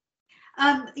 Joyson.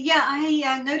 Yeah,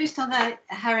 I noticed on the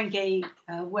Haringey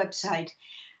website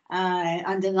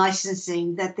under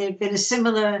licensing that there'd been a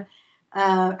similar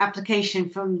application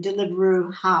from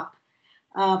Deliveroo Hop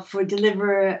for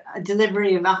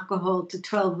delivery of alcohol to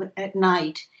 12 at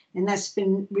night, and that's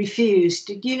been refused.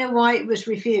 Do you know why it was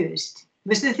refused?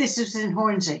 This was in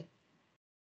Hornsey.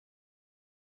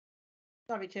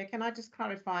 Sorry, Chair, can I just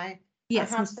clarify?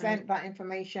 Yes, I have sent that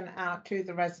information out to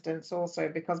the residents also,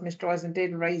 because Ms. Droysen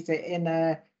did raise it in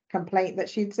a complaint that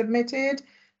she'd submitted.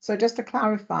 So just to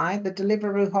clarify, the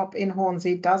Deliveroo Hop in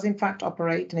Hornsey does in fact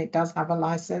operate, and it does have a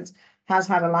license, has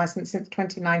had a license since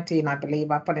 2019, I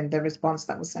believe. I put in the response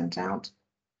that was sent out.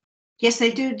 Yes,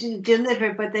 they do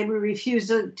deliver, but they were refused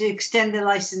to extend the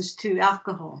license to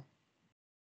alcohol.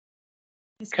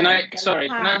 I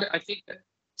think that...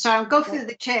 So I'll go through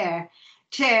the chair.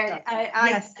 Chair,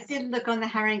 Yes. I did look on the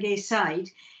Haringey site,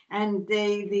 and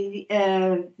the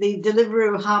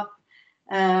Deliveroo Hop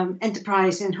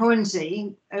enterprise in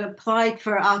Hornsey applied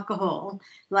for alcohol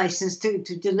license to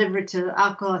deliver to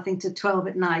alcohol, I think, to 12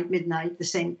 at night, midnight, the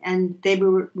same, and they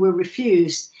were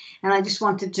refused. And I just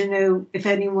wanted to know if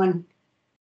anyone,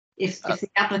 if the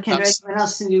applicant or anyone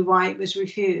else knew why it was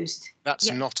refused.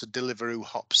 That's not a Deliveroo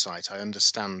Hop site. I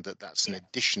understand that that's an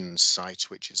Additions site,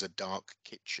 which is a dark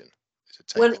kitchen.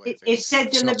 Well, it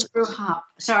said Deliveroo Hop.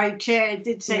 Sorry, Chair, it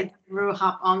did say Deliveroo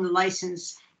Hop on the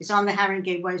license. It's on the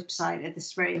Haringey website at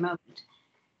this very moment.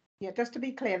 Yeah, just to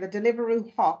be clear, the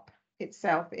Deliveroo Hop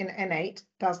itself in N8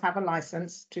 does have a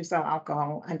license to sell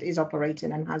alcohol and is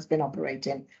operating and has been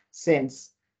operating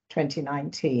since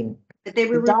 2019. But they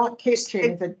were the dark kitchen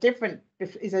is a different.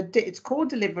 It's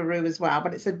called Deliveroo as well,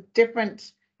 but it's a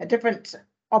different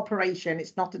operation.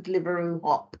 It's not a Deliveroo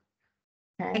Hop.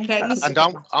 Okay. And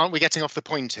aren't we getting off the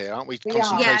point here? Aren't we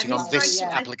concentrating on this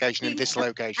application in this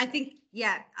location? I think,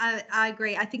 I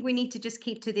agree. I think we need to just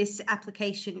keep to this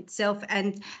application itself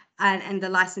and the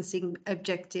licensing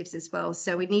objectives as well.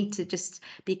 So we need to just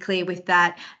be clear with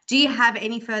that. Do you have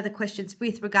any further questions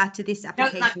with regard to this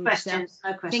application? No questions.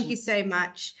 Thank you so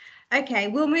much. Okay,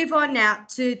 we'll move on now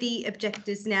to the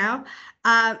objectives now.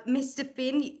 Mr.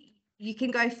 Finn, you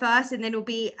can go first, and then it'll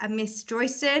be Miss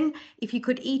Joyson. If you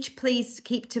could each please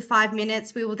keep to 5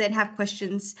 minutes, we will then have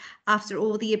questions after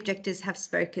all the objectives have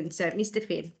spoken. So, Mr.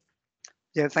 Finn.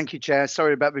 Yeah, thank you, Chair.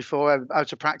 Sorry about before. I'm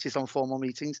out of practice on formal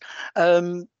meetings.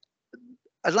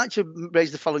 I'd like to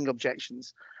raise the following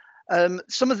objections.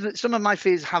 Some of my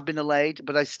fears have been allayed,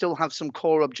 but I still have some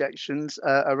core objections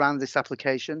around this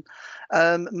application.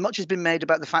 Much has been made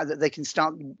about the fact that they can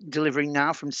start delivering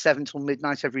now from 7 till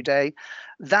midnight every day.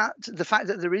 The fact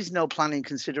that there is no planning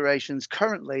considerations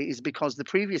currently is because the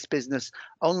previous business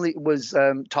only was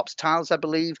Tops Tiles, I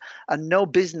believe, and no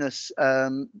business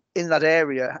in that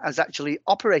area has actually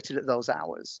operated at those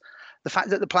hours. The fact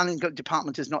that the planning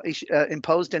department has not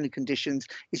imposed any conditions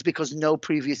is because no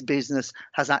previous business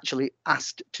has actually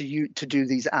asked to do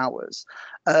these hours.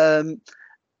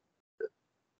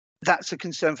 That's a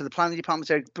concern for the planning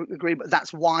department, I agree, but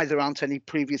that's why there aren't any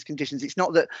previous conditions. It's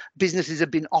not that businesses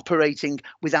have been operating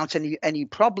without any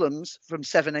problems from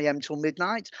 7 a.m. till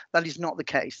midnight. That is not the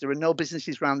case. There are no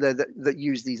businesses around there that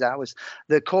use these hours.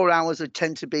 The core hours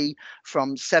tend to be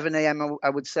from 7 a.m., I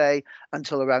would say,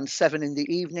 until around 7 in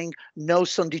the evening. No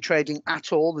Sunday trading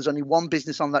at all. There's only one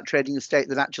business on that trading estate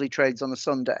that actually trades on a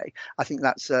Sunday. I think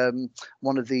that's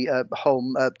one of the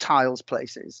home tiles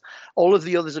places. All of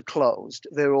the others are closed.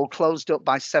 They're all closed up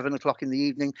by 7 o'clock in the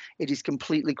evening. It is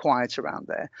completely quiet around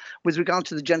there. With regard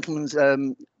to the gentleman's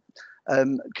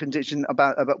condition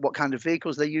about what kind of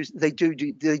vehicles they use, they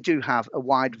do have a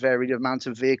wide varied amount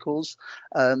of vehicles.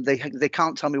 They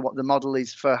can't tell me what the model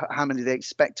is for how many they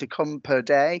expect to come per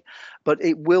day, but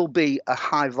it will be a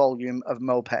high volume of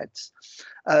mopeds.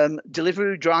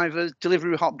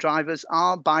 Deliveroo Hop drivers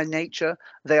are by nature,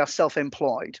 they are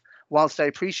self-employed. whilst I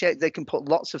appreciate they can put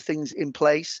lots of things in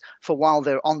place for while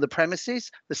they're on the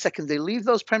premises, the second they leave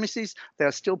those premises, they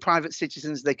are still private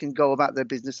citizens. They can go about their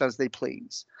business as they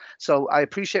please. So I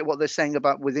appreciate what they're saying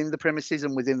about within the premises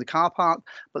and within the car park,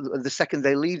 but the second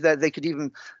they leave there, they could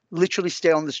even literally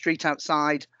stay on the street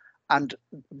outside, and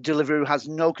Deliveroo has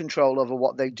no control over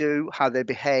what they do, how they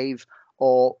behave,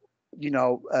 or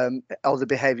or the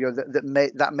behaviour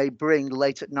that may bring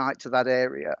late at night to that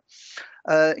area.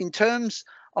 In terms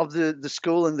of the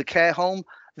school and the care home,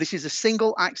 this is a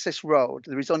single access road.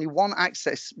 There is only one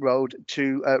access road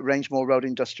to Rangemore Road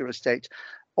Industrial Estate.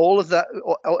 All of that,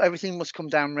 everything must come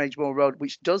down Rangemore Road,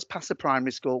 which does pass a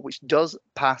primary school, which does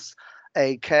pass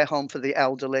a care home for the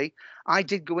elderly. I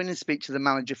did go in and speak to the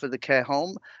manager for the care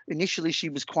home. Initially, she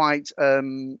was quite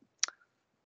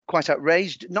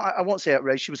outraged. No, I won't say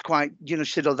outraged. She was quite, she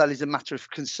said, oh, that is a matter of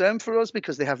concern for us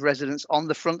because they have residents on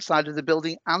the front side of the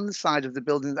building and the side of the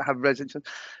building that have residents.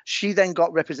 She then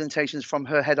got representations from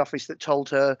her head office that told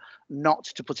her not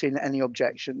to put in any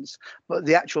objections. But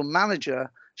the actual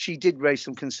manager, she did raise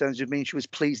some concerns with me, and she was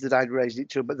pleased that I'd raised it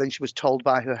to her, but then she was told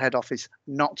by her head office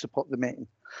not to put them in.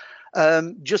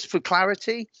 Just for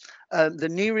clarity, the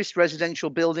nearest residential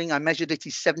building, I measured it,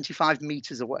 is 75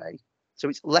 metres away. So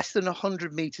it's less than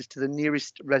 100 metres to the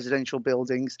nearest residential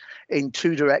buildings in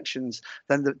two directions.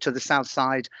 Then to the south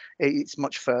side, it's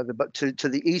much further. But to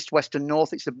the east, west and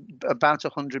north, it's about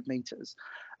 100 metres.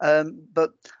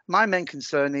 But my main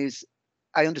concern is,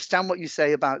 I understand what you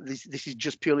say about this. This is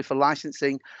just purely for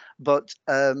licensing, but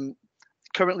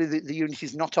currently the unit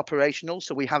is not operational,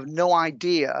 so we have no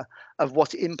idea of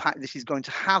what impact this is going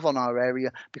to have on our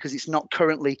area because it's not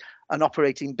currently an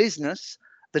operating business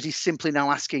that is simply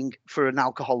now asking for an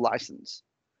alcohol license.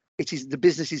 The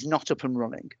business is not up and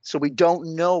running, so we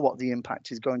don't know what the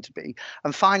impact is going to be.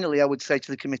 And finally, I would say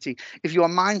to the committee, if you are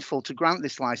mindful to grant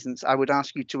this license, I would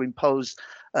ask you to impose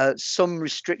some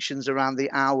restrictions around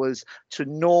the hours to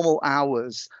normal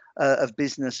hours of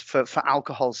business for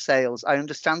alcohol sales. I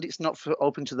understand it's not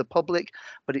open to the public,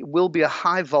 but it will be a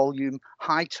high volume,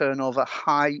 high turnover,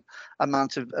 high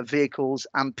amount of vehicles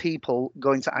and people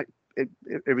going to,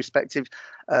 irrespective,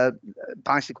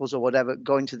 bicycles or whatever,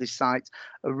 going to this site.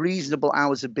 A reasonable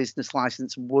hours of business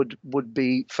license would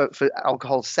be for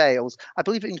alcohol sales. I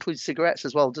believe it includes cigarettes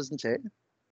as well, doesn't it?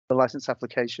 The license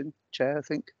application, Chair, I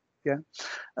think. Yeah.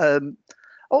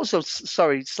 Also,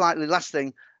 sorry, slightly last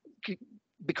thing,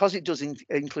 because it does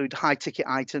include high ticket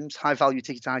items, high value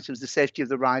ticket items, the safety of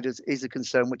the riders is a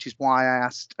concern, which is why I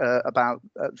asked about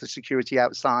the security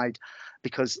outside,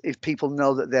 because if people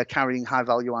know that they're carrying high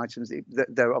value items,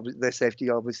 their safety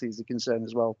obviously is a concern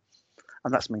as well.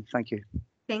 And that's me. Thank you.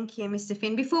 Thank you, Mr.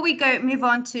 Finn. Before we move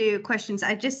on to questions,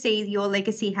 I just see your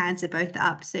legacy hands are both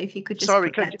up. So if you could just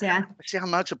put that down. See how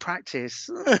much of practice.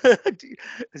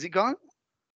 Has it gone?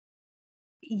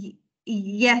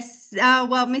 Yes.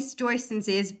 Well, Miss Joyson's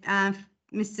is.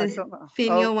 Mr.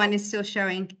 Finn, your one is still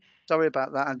showing. Sorry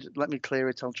about that. Let me clear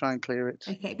it. I'll try and clear it.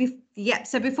 Okay. Yeah.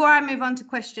 So before I move on to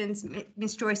questions,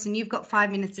 Miss Joyson, you've got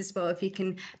 5 minutes as well, if you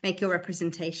can make your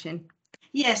representation.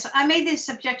 Yes, I made this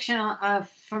objection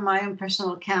from my own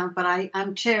personal account, but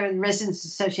I'm chair of the Residents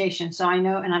Association, so I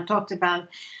know, and I've talked about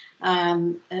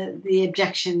the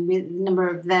objection with a number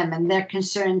of them and their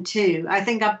concern too. I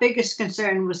think our biggest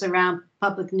concern was around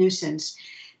public nuisance,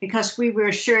 because we were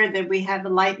assured that we have a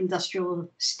light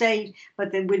industrial estate,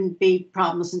 but there wouldn't be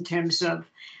problems in terms of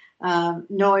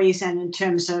noise and in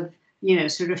terms of,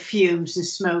 sort of fumes and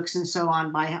smokes and so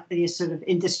on by the sort of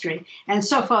industry. And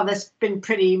so far, that's been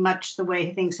pretty much the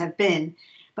way things have been.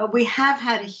 But we have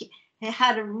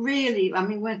had a really,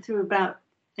 went through about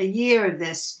a year of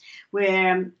this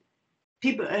where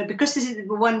people, because this is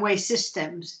one-way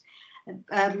systems,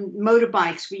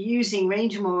 motorbikes were using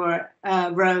Rangemore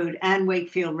Road and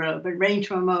Wakefield Road, but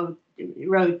Rangemore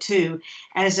Road too,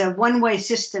 as a one-way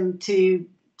system to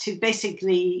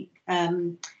basically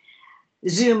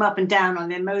zoom up and down on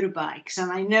their motorbikes.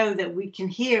 And I know that we can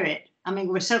hear it.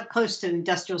 We're so close to the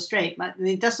industrial estate, but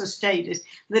the industrial estate is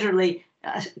literally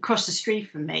across the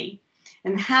street from me.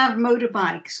 And have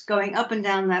motorbikes going up and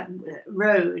down that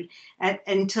road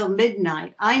until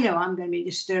midnight. I know I'm going to be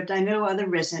disturbed. I know other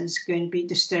residents are going to be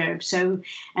disturbed. So,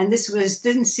 and this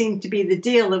didn't seem to be the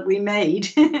deal that we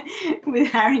made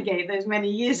with Haringey those many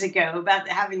years ago about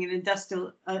having an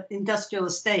industrial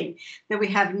estate, that we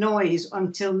have noise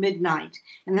until midnight.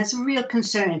 And that's a real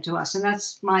concern to us. And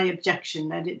that's my objection,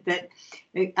 that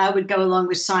I would go along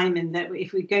with Simon, that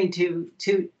if we're going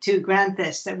to grant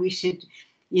this, that we should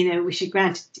we should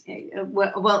grant,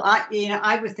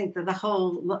 I would think that the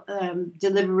whole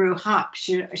Deliveroo hub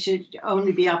should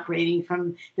only be operating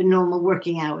from the normal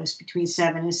working hours between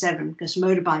 7 and 7, because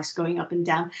motorbikes going up and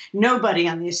down. Nobody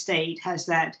on the estate has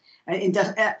that. And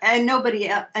nobody,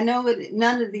 I know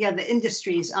none of the other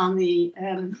industries on the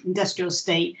industrial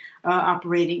estate are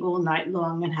operating all night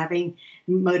long and having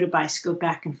motorbikes go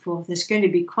back and forth. There's going to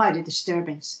be quite a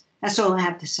disturbance. That's all I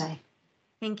have to say.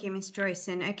 Thank you, Ms.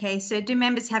 Joyson. Okay, so do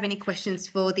members have any questions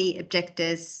for the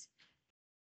objectors?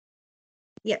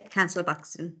 Yep, Councillor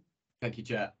Buxton. Thank you,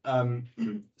 Chair. As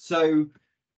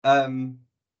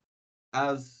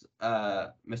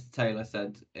Mr. Taylor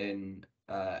said in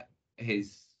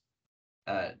his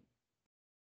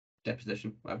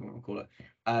deposition, whatever you want to call it,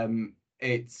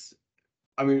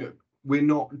 we're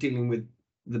not dealing with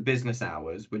the business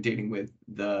hours, we're dealing with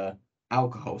the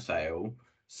alcohol sale.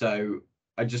 So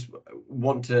I just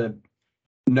want to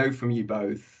know from you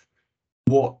both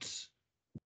what,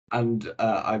 and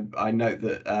I note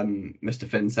that Mr.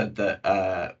 Finn said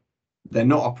that they're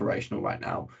not operational right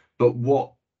now, but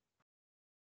what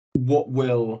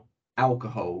will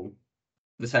alcohol,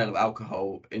 the sale of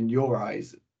alcohol, in your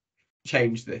eyes,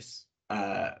 change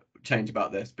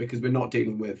about this? Because we're not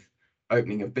dealing with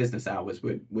opening of business hours,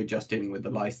 we're just dealing with the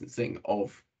licensing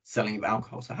of selling of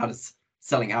alcohol. So how does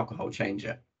selling alcohol change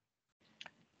it?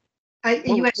 Are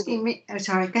you asking me? Oh,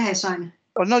 sorry, go ahead, Simon.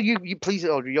 Oh no, you please,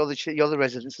 Audrey. You're the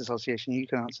Residents Association. You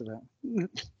can answer that.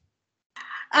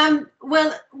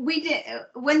 Well, we did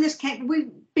when this came.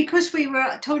 Because we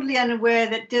were totally unaware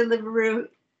that Deliveroo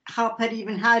Hub had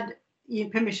even had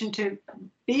permission to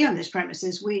be on this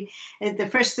premises. The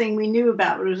first thing we knew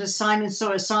about was a Simon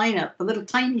saw a sign up, a little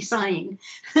tiny sign,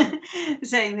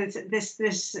 saying that this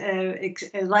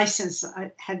license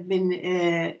had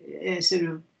been sort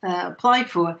of applied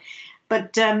for.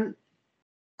 But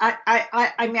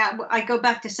I go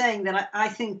back to saying that I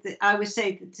think that I would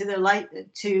say to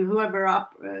whoever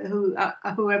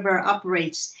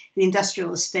operates the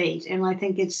industrial estate, and I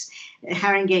think it's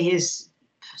Haringey has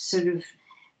sort of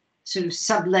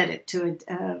sublet it to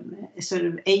a sort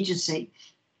of agency,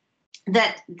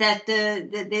 that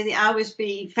the hours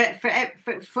be for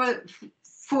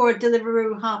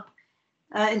Deliveroo Hub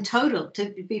in total to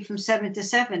be from 7 to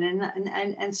 7,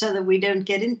 and so that we don't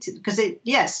get into, because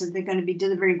yes, they're going to be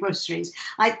delivering groceries.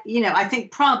 I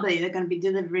think probably they're going to be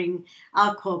delivering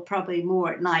alcohol probably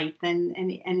more at night than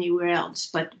anywhere else.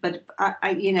 But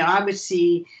I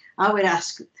would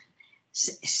ask,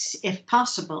 if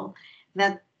possible,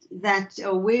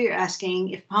 or we're asking,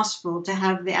 if possible, to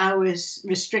have the hours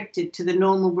restricted to the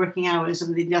normal working hours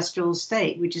of the industrial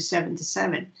estate, which is 7 to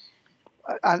 7.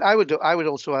 And I would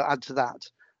also add to that.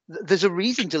 There's a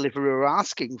reason Deliveroo are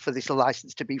asking for this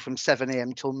license to be from 7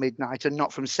 a.m. till midnight and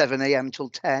not from 7 a.m. till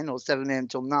 10 or 7 a.m.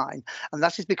 till 9. And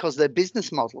that is because their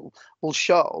business model will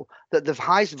show that the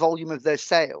highest volume of their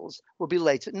sales will be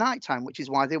late at night time, which is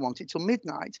why they want it till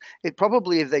midnight. It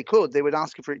probably, if they could, they would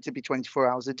ask for it to be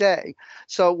 24 hours a day.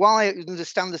 So while I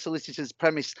understand the solicitor's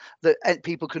premise that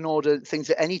people can order things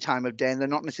at any time of day and they're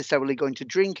not necessarily going to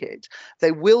drink it,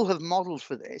 they will have modeled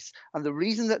for this. And the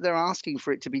reason that they're asking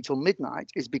for it to be till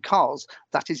midnight is because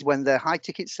that is when their high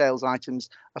ticket sales items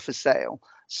are for sale.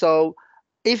 So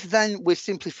if then we're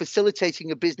simply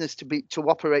facilitating a business to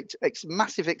operate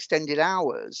massive extended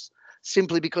hours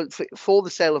simply because for the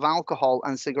sale of alcohol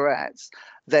and cigarettes,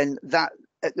 then but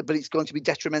it's going to be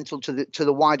detrimental to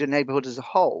the wider neighbourhood as a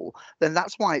whole, then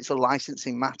that's why it's a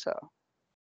licensing matter.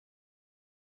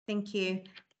 Thank you.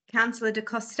 Councillor Da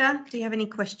Costa, do you have any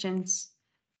questions?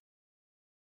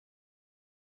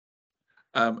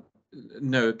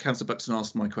 No, Councillor Buxton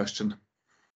asked my question.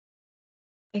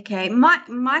 Okay,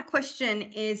 my question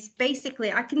is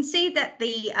basically, I can see that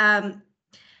the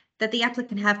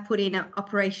applicant have put in an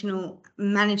operational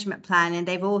management plan, and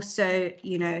they've also,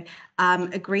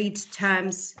 agreed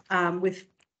terms with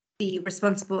the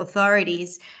responsible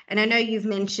authorities. And I know you've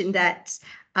mentioned that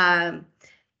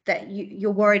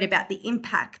you're worried about the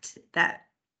impact that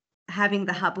having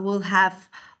the hub will have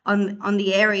on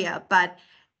the area, but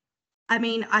I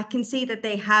mean, I can see that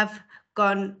they have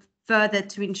gone further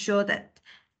to ensure that,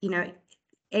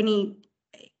 any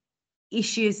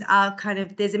issues are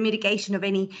there's a mitigation of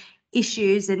any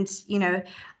issues, and,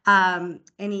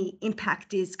 any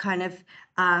impact is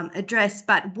addressed.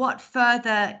 But what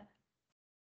further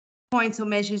points or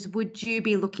measures would you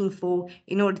be looking for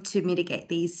in order to mitigate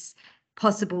these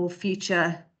possible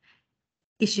future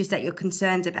issues that you're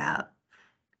concerned about?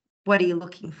 What are you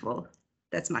looking for?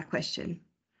 That's my question.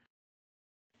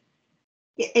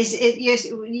 Is it, yes,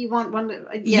 you want one?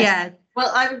 Yes. Yeah, Well,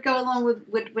 I would go along with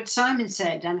what Simon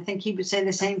said, and I think he would say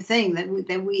the same thing,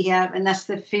 that we have, and that's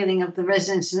the feeling of the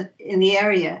residents in the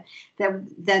area, that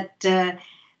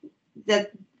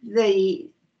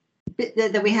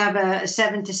we have a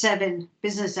 7 to 7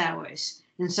 business hours,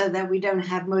 and so that we don't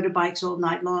have motorbikes all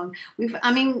night long.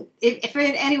 I mean, if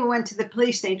anyone went to the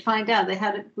police, they'd find out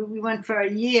we went for a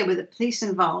year with the police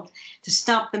involved to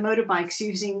stop the motorbikes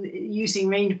using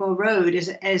Rangemore Road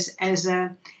as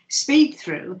a speed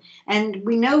through, and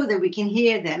we know that we can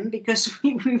hear them because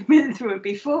we've been through it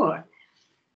before.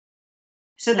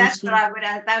 So that's what I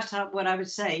would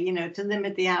say, you know, to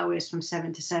limit the hours from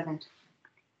 7 to 7.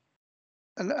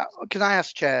 And can I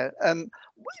ask, Chair,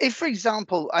 if, for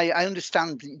example, I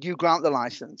understand you grant the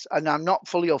license, and I'm not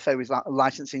fully au fait with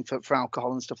licensing for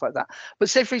alcohol and stuff like that, but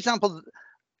say, for example,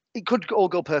 it could all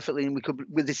go perfectly, and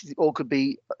this all could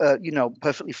be, you know,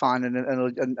 perfectly fine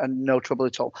and no trouble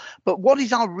at all. But what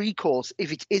is our recourse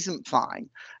if it isn't fine?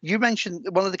 You mentioned,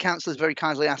 one of the councillors very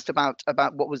kindly asked about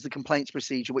what was the complaints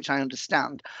procedure, which I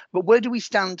understand. But where do we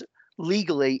stand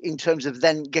legally in terms of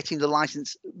then getting the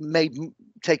license made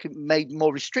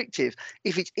more restrictive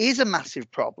if it is a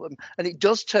massive problem, and it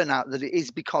does turn out that it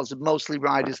is because mostly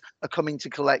riders are coming to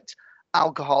collect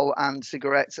alcohol and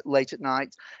cigarettes late at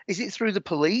night? Is it through the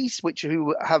police,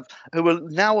 who are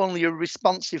now only a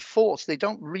responsive force? They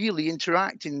don't really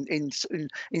interact in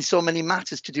so many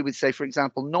matters to do with, say, for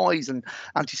example, noise and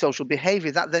antisocial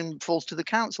behaviour. That then falls to the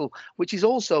council, which is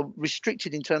also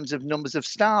restricted in terms of numbers of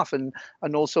staff and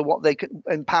also what they can,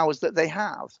 and powers that they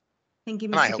have. Thank you,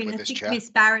 Can I Mr. help Quinn. with I this, think Chair?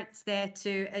 Ms. Barrett's there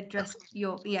to address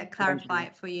clarify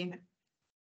it for you.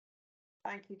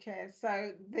 Thank you, Chair.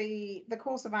 So the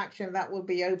course of action that would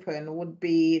be open would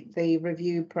be the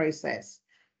review process.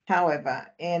 However,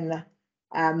 in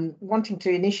wanting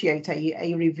to initiate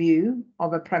a review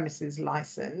of a premises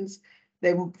license,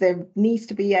 there needs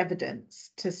to be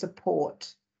evidence to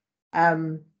support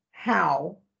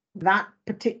how that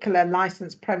particular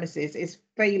licensed premises is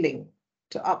failing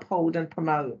to uphold and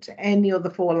promote any of the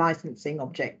 4 licensing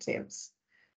objectives.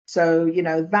 So, you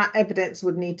know, that evidence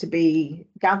would need to be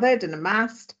gathered and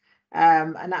amassed.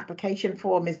 An application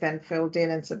form is then filled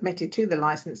in and submitted to the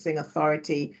licensing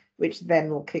authority, which then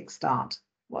will kickstart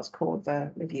what's called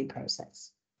the review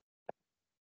process.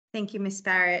 Thank you, Ms.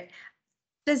 Barrett.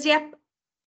 Does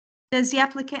the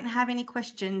applicant have any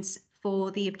questions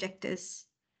for the objectors?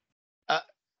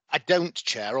 I don't,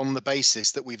 Chair, on the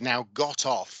basis that we've now got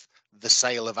off the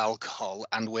sale of alcohol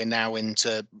and we're now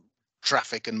into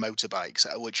traffic and motorbikes,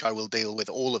 which I will deal with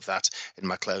all of that in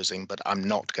my closing, but I'm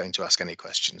not going to ask any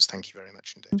questions. Thank you very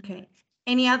much indeed. Okay.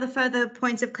 Any other further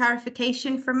points of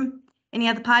clarification from any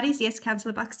other parties? Yes,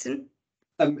 Councillor Buxton.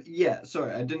 Yeah,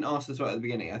 sorry, I didn't ask this right at the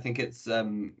beginning. I think it's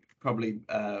probably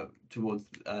towards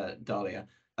Dahlia.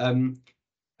 The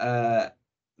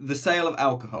sale of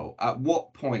alcohol, at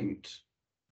what point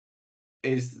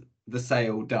is the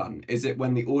sale done? Is it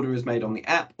when the order is made on the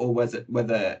app, or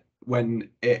when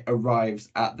it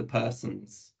arrives at the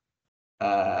person's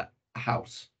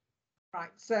house?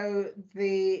 Right, so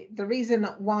the reason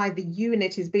why the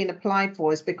unit is being applied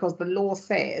for is because the law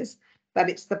says that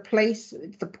it's the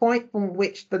point from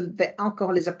which the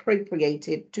alcohol is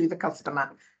appropriated to the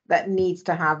customer that needs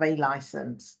to have a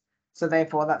license. So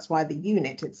therefore, that's why the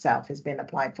unit itself has been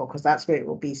applied for, because that's where it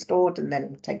will be stored and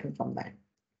then taken from there.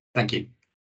 Thank you.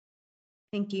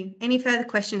 Thank you. Any further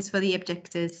questions for the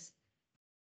objectors?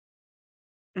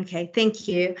 Okay, thank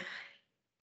you.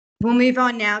 We'll move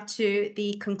on now to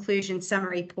the conclusion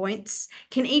summary points.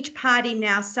 Can each party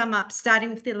now sum up,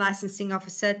 starting with the licensing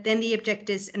officer, then the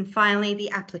objectors, and finally the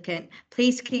applicant?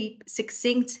 Please keep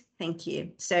succinct. Thank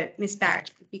you. So, Ms.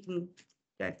 Barrett, if you can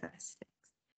go first.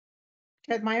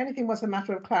 My only thing was a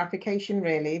matter of clarification,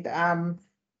 really.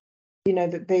 You know,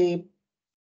 that the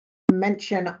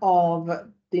mention of,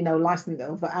 you know, license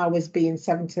of hours being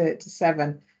 7 to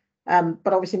 7.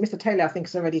 But obviously, Mr. Taylor, I think,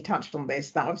 has already touched on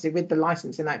this, that obviously with the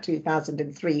licensing Act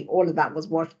 2003, all of that was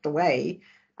washed away.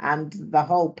 And the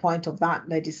whole point of that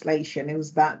legislation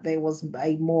is that there was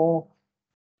a more,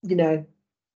 you know,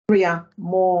 freer, a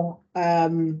more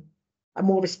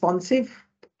responsive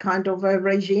kind of a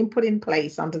regime put in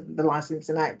place under the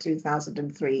Licensing Act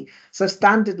 2003. So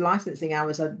standard licensing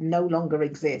hours no longer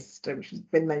exist, which has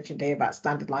been mentioned here about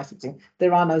standard licensing.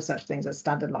 There are no such things as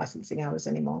standard licensing hours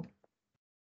anymore.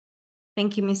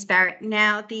 Thank you, Ms. Barrett.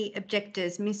 Now the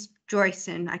objectors, Ms.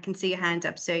 Joyson, I can see your hand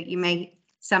up, so you may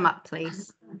sum up,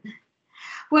 please.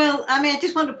 Well, I mean, I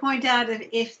just want to point out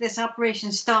if this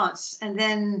operation starts and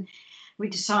then we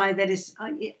decide that it's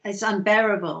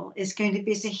unbearable, it's going to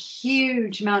be a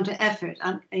huge amount of effort,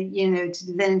 you know,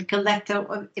 to then collect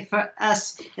for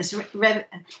us as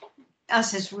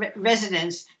us as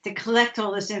residents to collect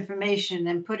all this information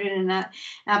and put it in that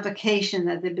application,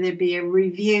 that there be a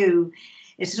review.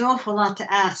 It's an awful lot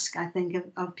to ask, I think,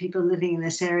 of people living in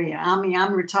this area. I mean,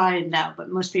 I'm retired now, but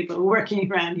most people are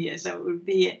working around here, so it would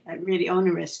be really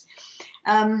onerous.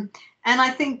 And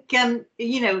I think,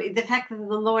 you know, the fact that the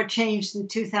law changed in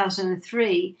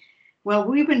 2003, well,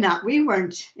 we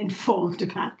weren't informed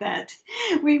about that.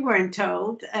 We weren't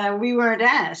told, we weren't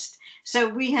asked. So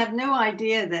we have no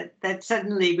idea that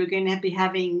suddenly we're going to be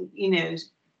having, you know,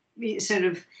 sort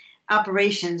of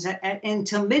operations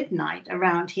until midnight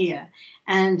around here.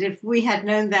 And if we had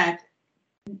known that,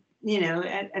 you know,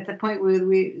 at the point where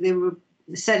they were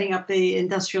setting up the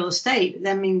industrial estate,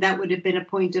 I mean, that would have been a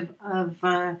point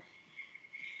to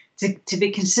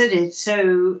be considered.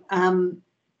 So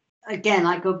again,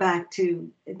 I go back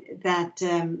to that.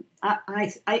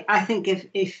 I think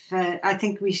I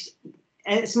think we,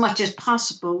 as much as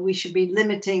possible, we should be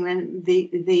limiting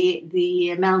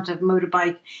the amount of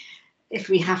motorbike, if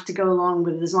we have to go along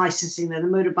with this licensing, the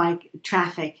motorbike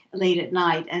traffic late at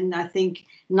night. And I think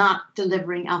not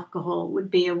delivering alcohol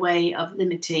would be a way of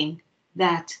limiting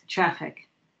that traffic.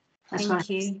 Thank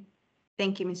you.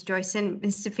 Thank you, Ms. Joyce. And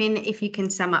Mr. Finn, if you can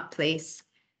sum up, please.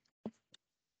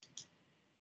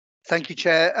 Thank you,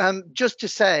 Chair. Just to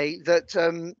say that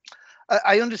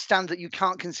I understand that you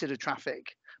can't consider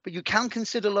traffic, but you can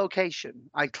consider location.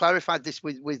 I clarified this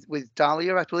with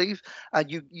Dahlia, I believe.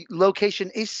 Location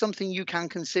is something you can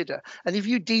consider, and if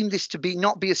you deem this to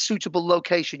not be a suitable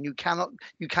location, you cannot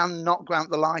grant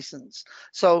the license.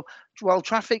 So while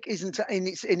traffic isn't in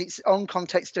its own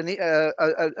context and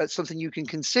something you can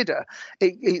consider,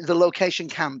 the location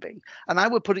can be. And I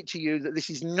would put it to you that this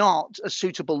is not a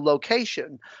suitable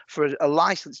location for a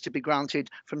license to be granted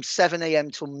from 7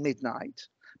 a.m. till midnight,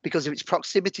 because of its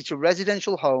proximity to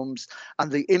residential homes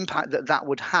and the impact that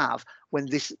would have when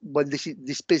this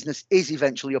business is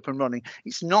eventually up and running.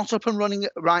 It's not up and running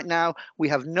right now. We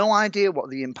have no idea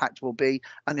what the impact will be,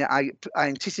 and I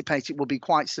anticipate it will be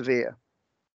quite severe.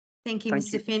 Thank you,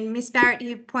 Mr. Finn. Ms. Barrett,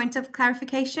 your point of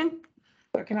clarification?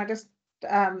 So can I just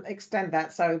extend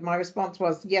that? So my response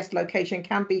was, yes, location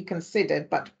can be considered,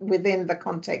 but within the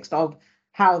context of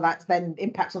how that then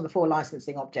impacts on the 4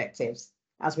 licensing objectives,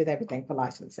 as with everything for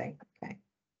licensing. Okay.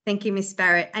 Thank you, Ms.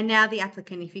 Barrett. And now the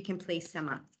applicant, if you can please sum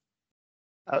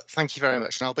up. Thank you very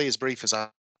much. And I'll be as brief as I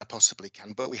possibly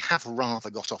can, but we have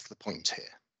rather got off the point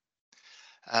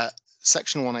here.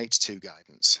 Section 182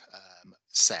 guidance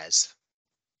says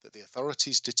that the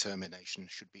authority's determination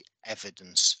should be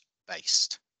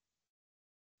evidence-based.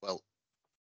 Well,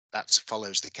 that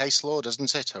follows the case law,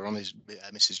 doesn't it? Or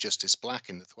Mrs. Justice Black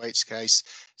in the Thwaites case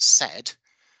said,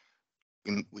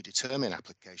 we determine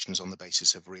applications on the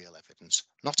basis of real evidence,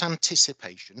 not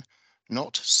anticipation,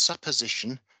 not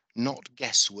supposition, not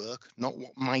guesswork, not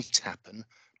what might happen,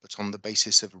 but on the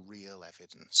basis of real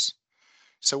evidence.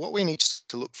 So what we need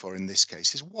to look for in this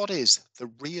case is, what is the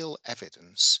real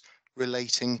evidence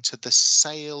relating to the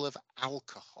sale of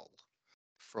alcohol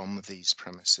from these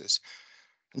premises?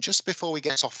 And just before we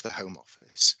get off the Home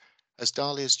Office, as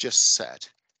Dahlia's just said,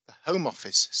 the Home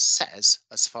Office says,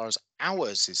 as far as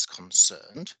ours is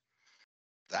concerned,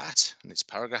 that, and it's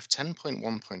paragraph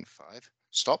 10.1.5,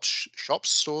 shops,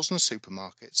 stores and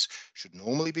supermarkets should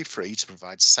normally be free to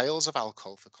provide sales of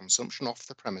alcohol for consumption off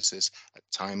the premises at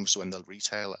times when the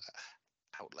retail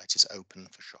outlet is open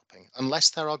for shopping,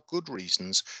 unless there are good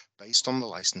reasons based on the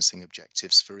licensing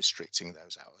objectives for restricting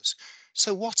those hours.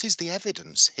 So what is the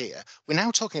evidence here? We're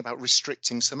now talking about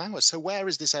restricting some hours. So where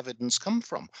has this evidence come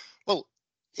from? Well,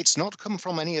 it's not come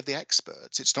from any of the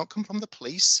experts. It's not come from the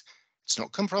police. It's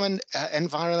not come from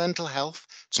environmental health.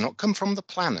 It's not come from the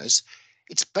planners.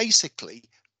 It's basically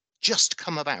just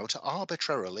come about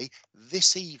arbitrarily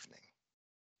this evening.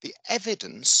 The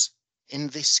evidence in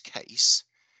this case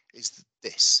is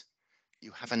this.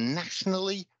 You have a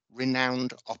nationally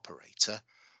renowned operator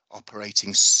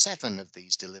operating 7 of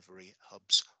these delivery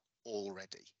hubs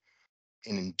already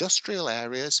in industrial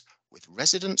areas with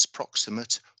residents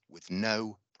proximate, with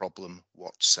no problem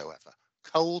whatsoever.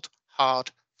 Cold,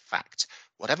 hard fact.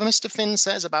 Whatever Mr. Finn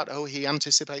says about, oh, he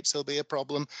anticipates there'll be a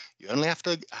problem, you only have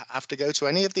to go to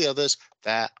any of the others.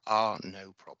 There are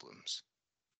no problems.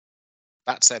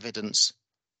 That's evidence,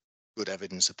 good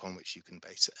evidence upon which you can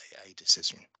base a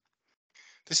decision.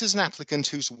 This is an applicant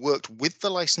who's worked with the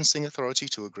licensing authority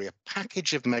to agree a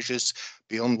package of measures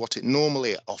beyond what it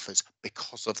normally offers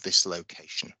because of this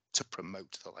location to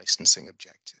promote the licensing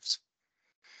objectives.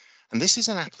 And this is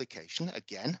an application,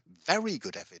 again, very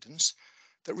good evidence,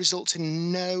 that results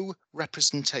in no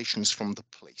representations from the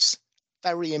police.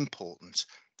 Very important.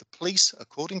 The police,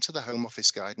 according to the Home Office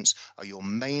guidance, are your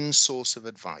main source of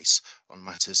advice on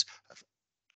matters of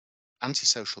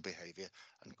antisocial behaviour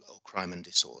or crime and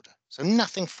disorder. So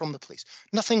nothing from the police,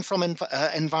 nothing from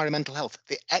environmental health,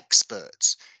 the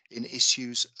experts in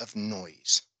issues of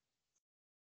noise.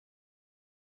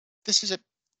 This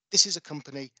is a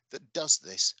company that does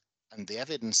this, and the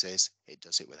evidence is it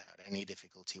does it without any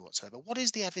difficulty whatsoever. What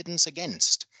is the evidence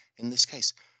against in this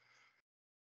case?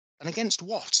 And against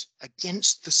what?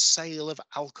 Against the sale of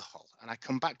alcohol. And I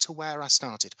come back to where I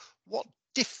started. What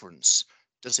difference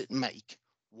does it make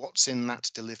what's in that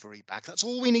delivery bag? That's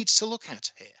all we need to look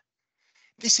at here.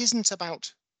 This isn't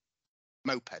about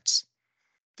mopeds.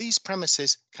 These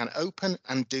premises can open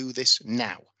and do this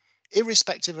now,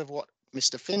 irrespective of what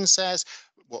Mr. Finn says,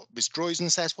 what Ms.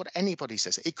 Droysen says, what anybody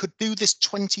says. It could do this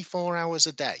 24 hours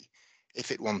a day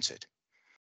if it wanted.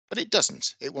 But it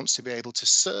doesn't. It wants to be able to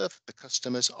serve the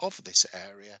customers of this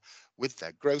area with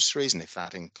their groceries, and if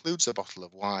that includes a bottle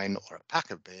of wine or a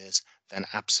pack of beers, then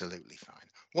absolutely fine.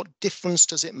 What difference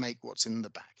does it make what's in the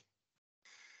bag?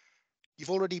 You've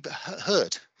already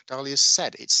heard, Dahlia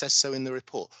said, it says so in the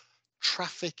report.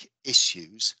 Traffic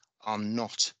issues are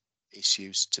not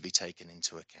issues to be taken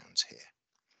into account here.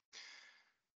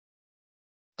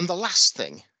 And the last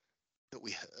thing that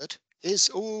we heard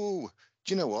is, oh,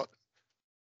 do you know what?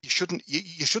 You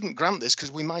shouldn't grant this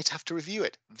because we might have to review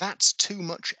it. That's too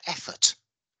much effort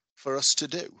for us to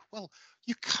do. Well,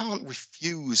 you can't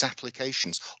refuse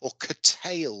applications or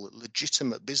curtail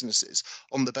legitimate businesses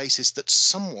on the basis that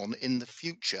someone in the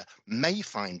future may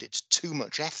find it too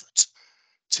much effort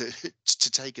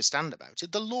to take a stand about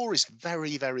it. The law is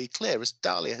very, very clear, as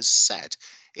Dahlia has said.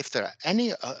 If there are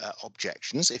any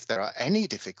objections, if there are any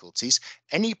difficulties,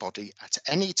 anybody at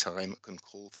any time can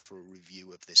call for a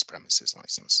review of this premises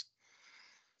licence.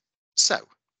 So,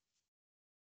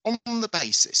 on the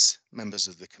basis, members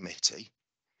of the committee,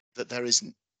 that there is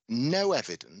no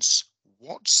evidence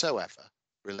whatsoever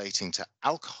relating to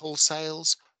alcohol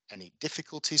sales, any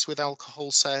difficulties with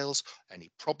alcohol sales, any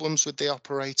problems with the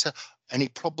operator, any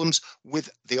problems with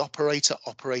the operator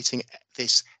operating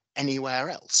this anywhere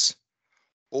else,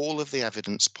 all of the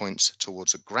evidence points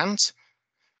towards a grant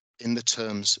in the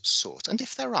terms sought. And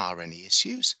if there are any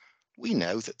issues, we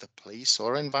know that the police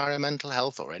or environmental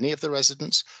health or any of the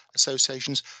residents'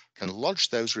 associations can lodge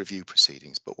those review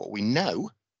proceedings. But what we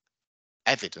know,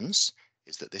 evidence,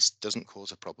 is that this doesn't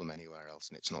cause a problem anywhere else,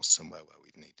 and it's not somewhere where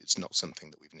it's not something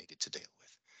that we've needed to deal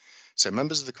with. So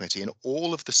members of the committee, in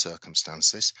all of the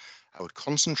circumstances, I would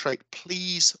concentrate,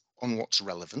 please, on what's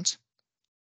relevant.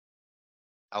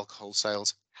 Alcohol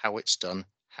sales, how it's done,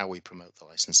 how we promote the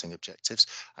licensing objectives,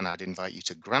 and I'd invite you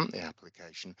to grant the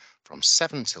application from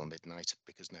 7 till midnight,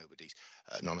 because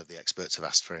none of the experts have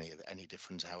asked for any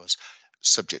different hours,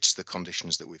 subject to the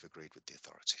conditions that we've agreed with the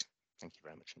authority. Thank you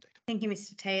very much indeed. Thank you,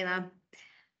 Mr. Taylor.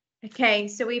 Okay,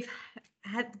 so we've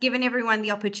given everyone the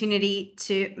opportunity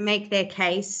to make their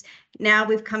case. Now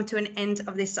we've come to an end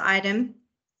of this item.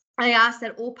 I ask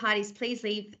that all parties please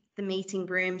leave the meeting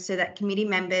room so that committee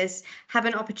members have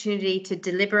an opportunity to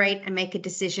deliberate and make a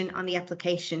decision on the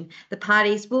application. The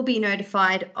parties will be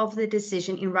notified of the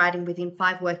decision in writing within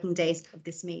 5 working days of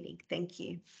this meeting. Thank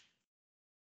you.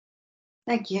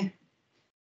 Thank you.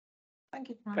 Thank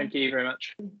you. Thank you very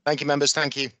much. Thank you, members.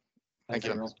 Thank you. Thank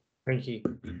you. Thank you.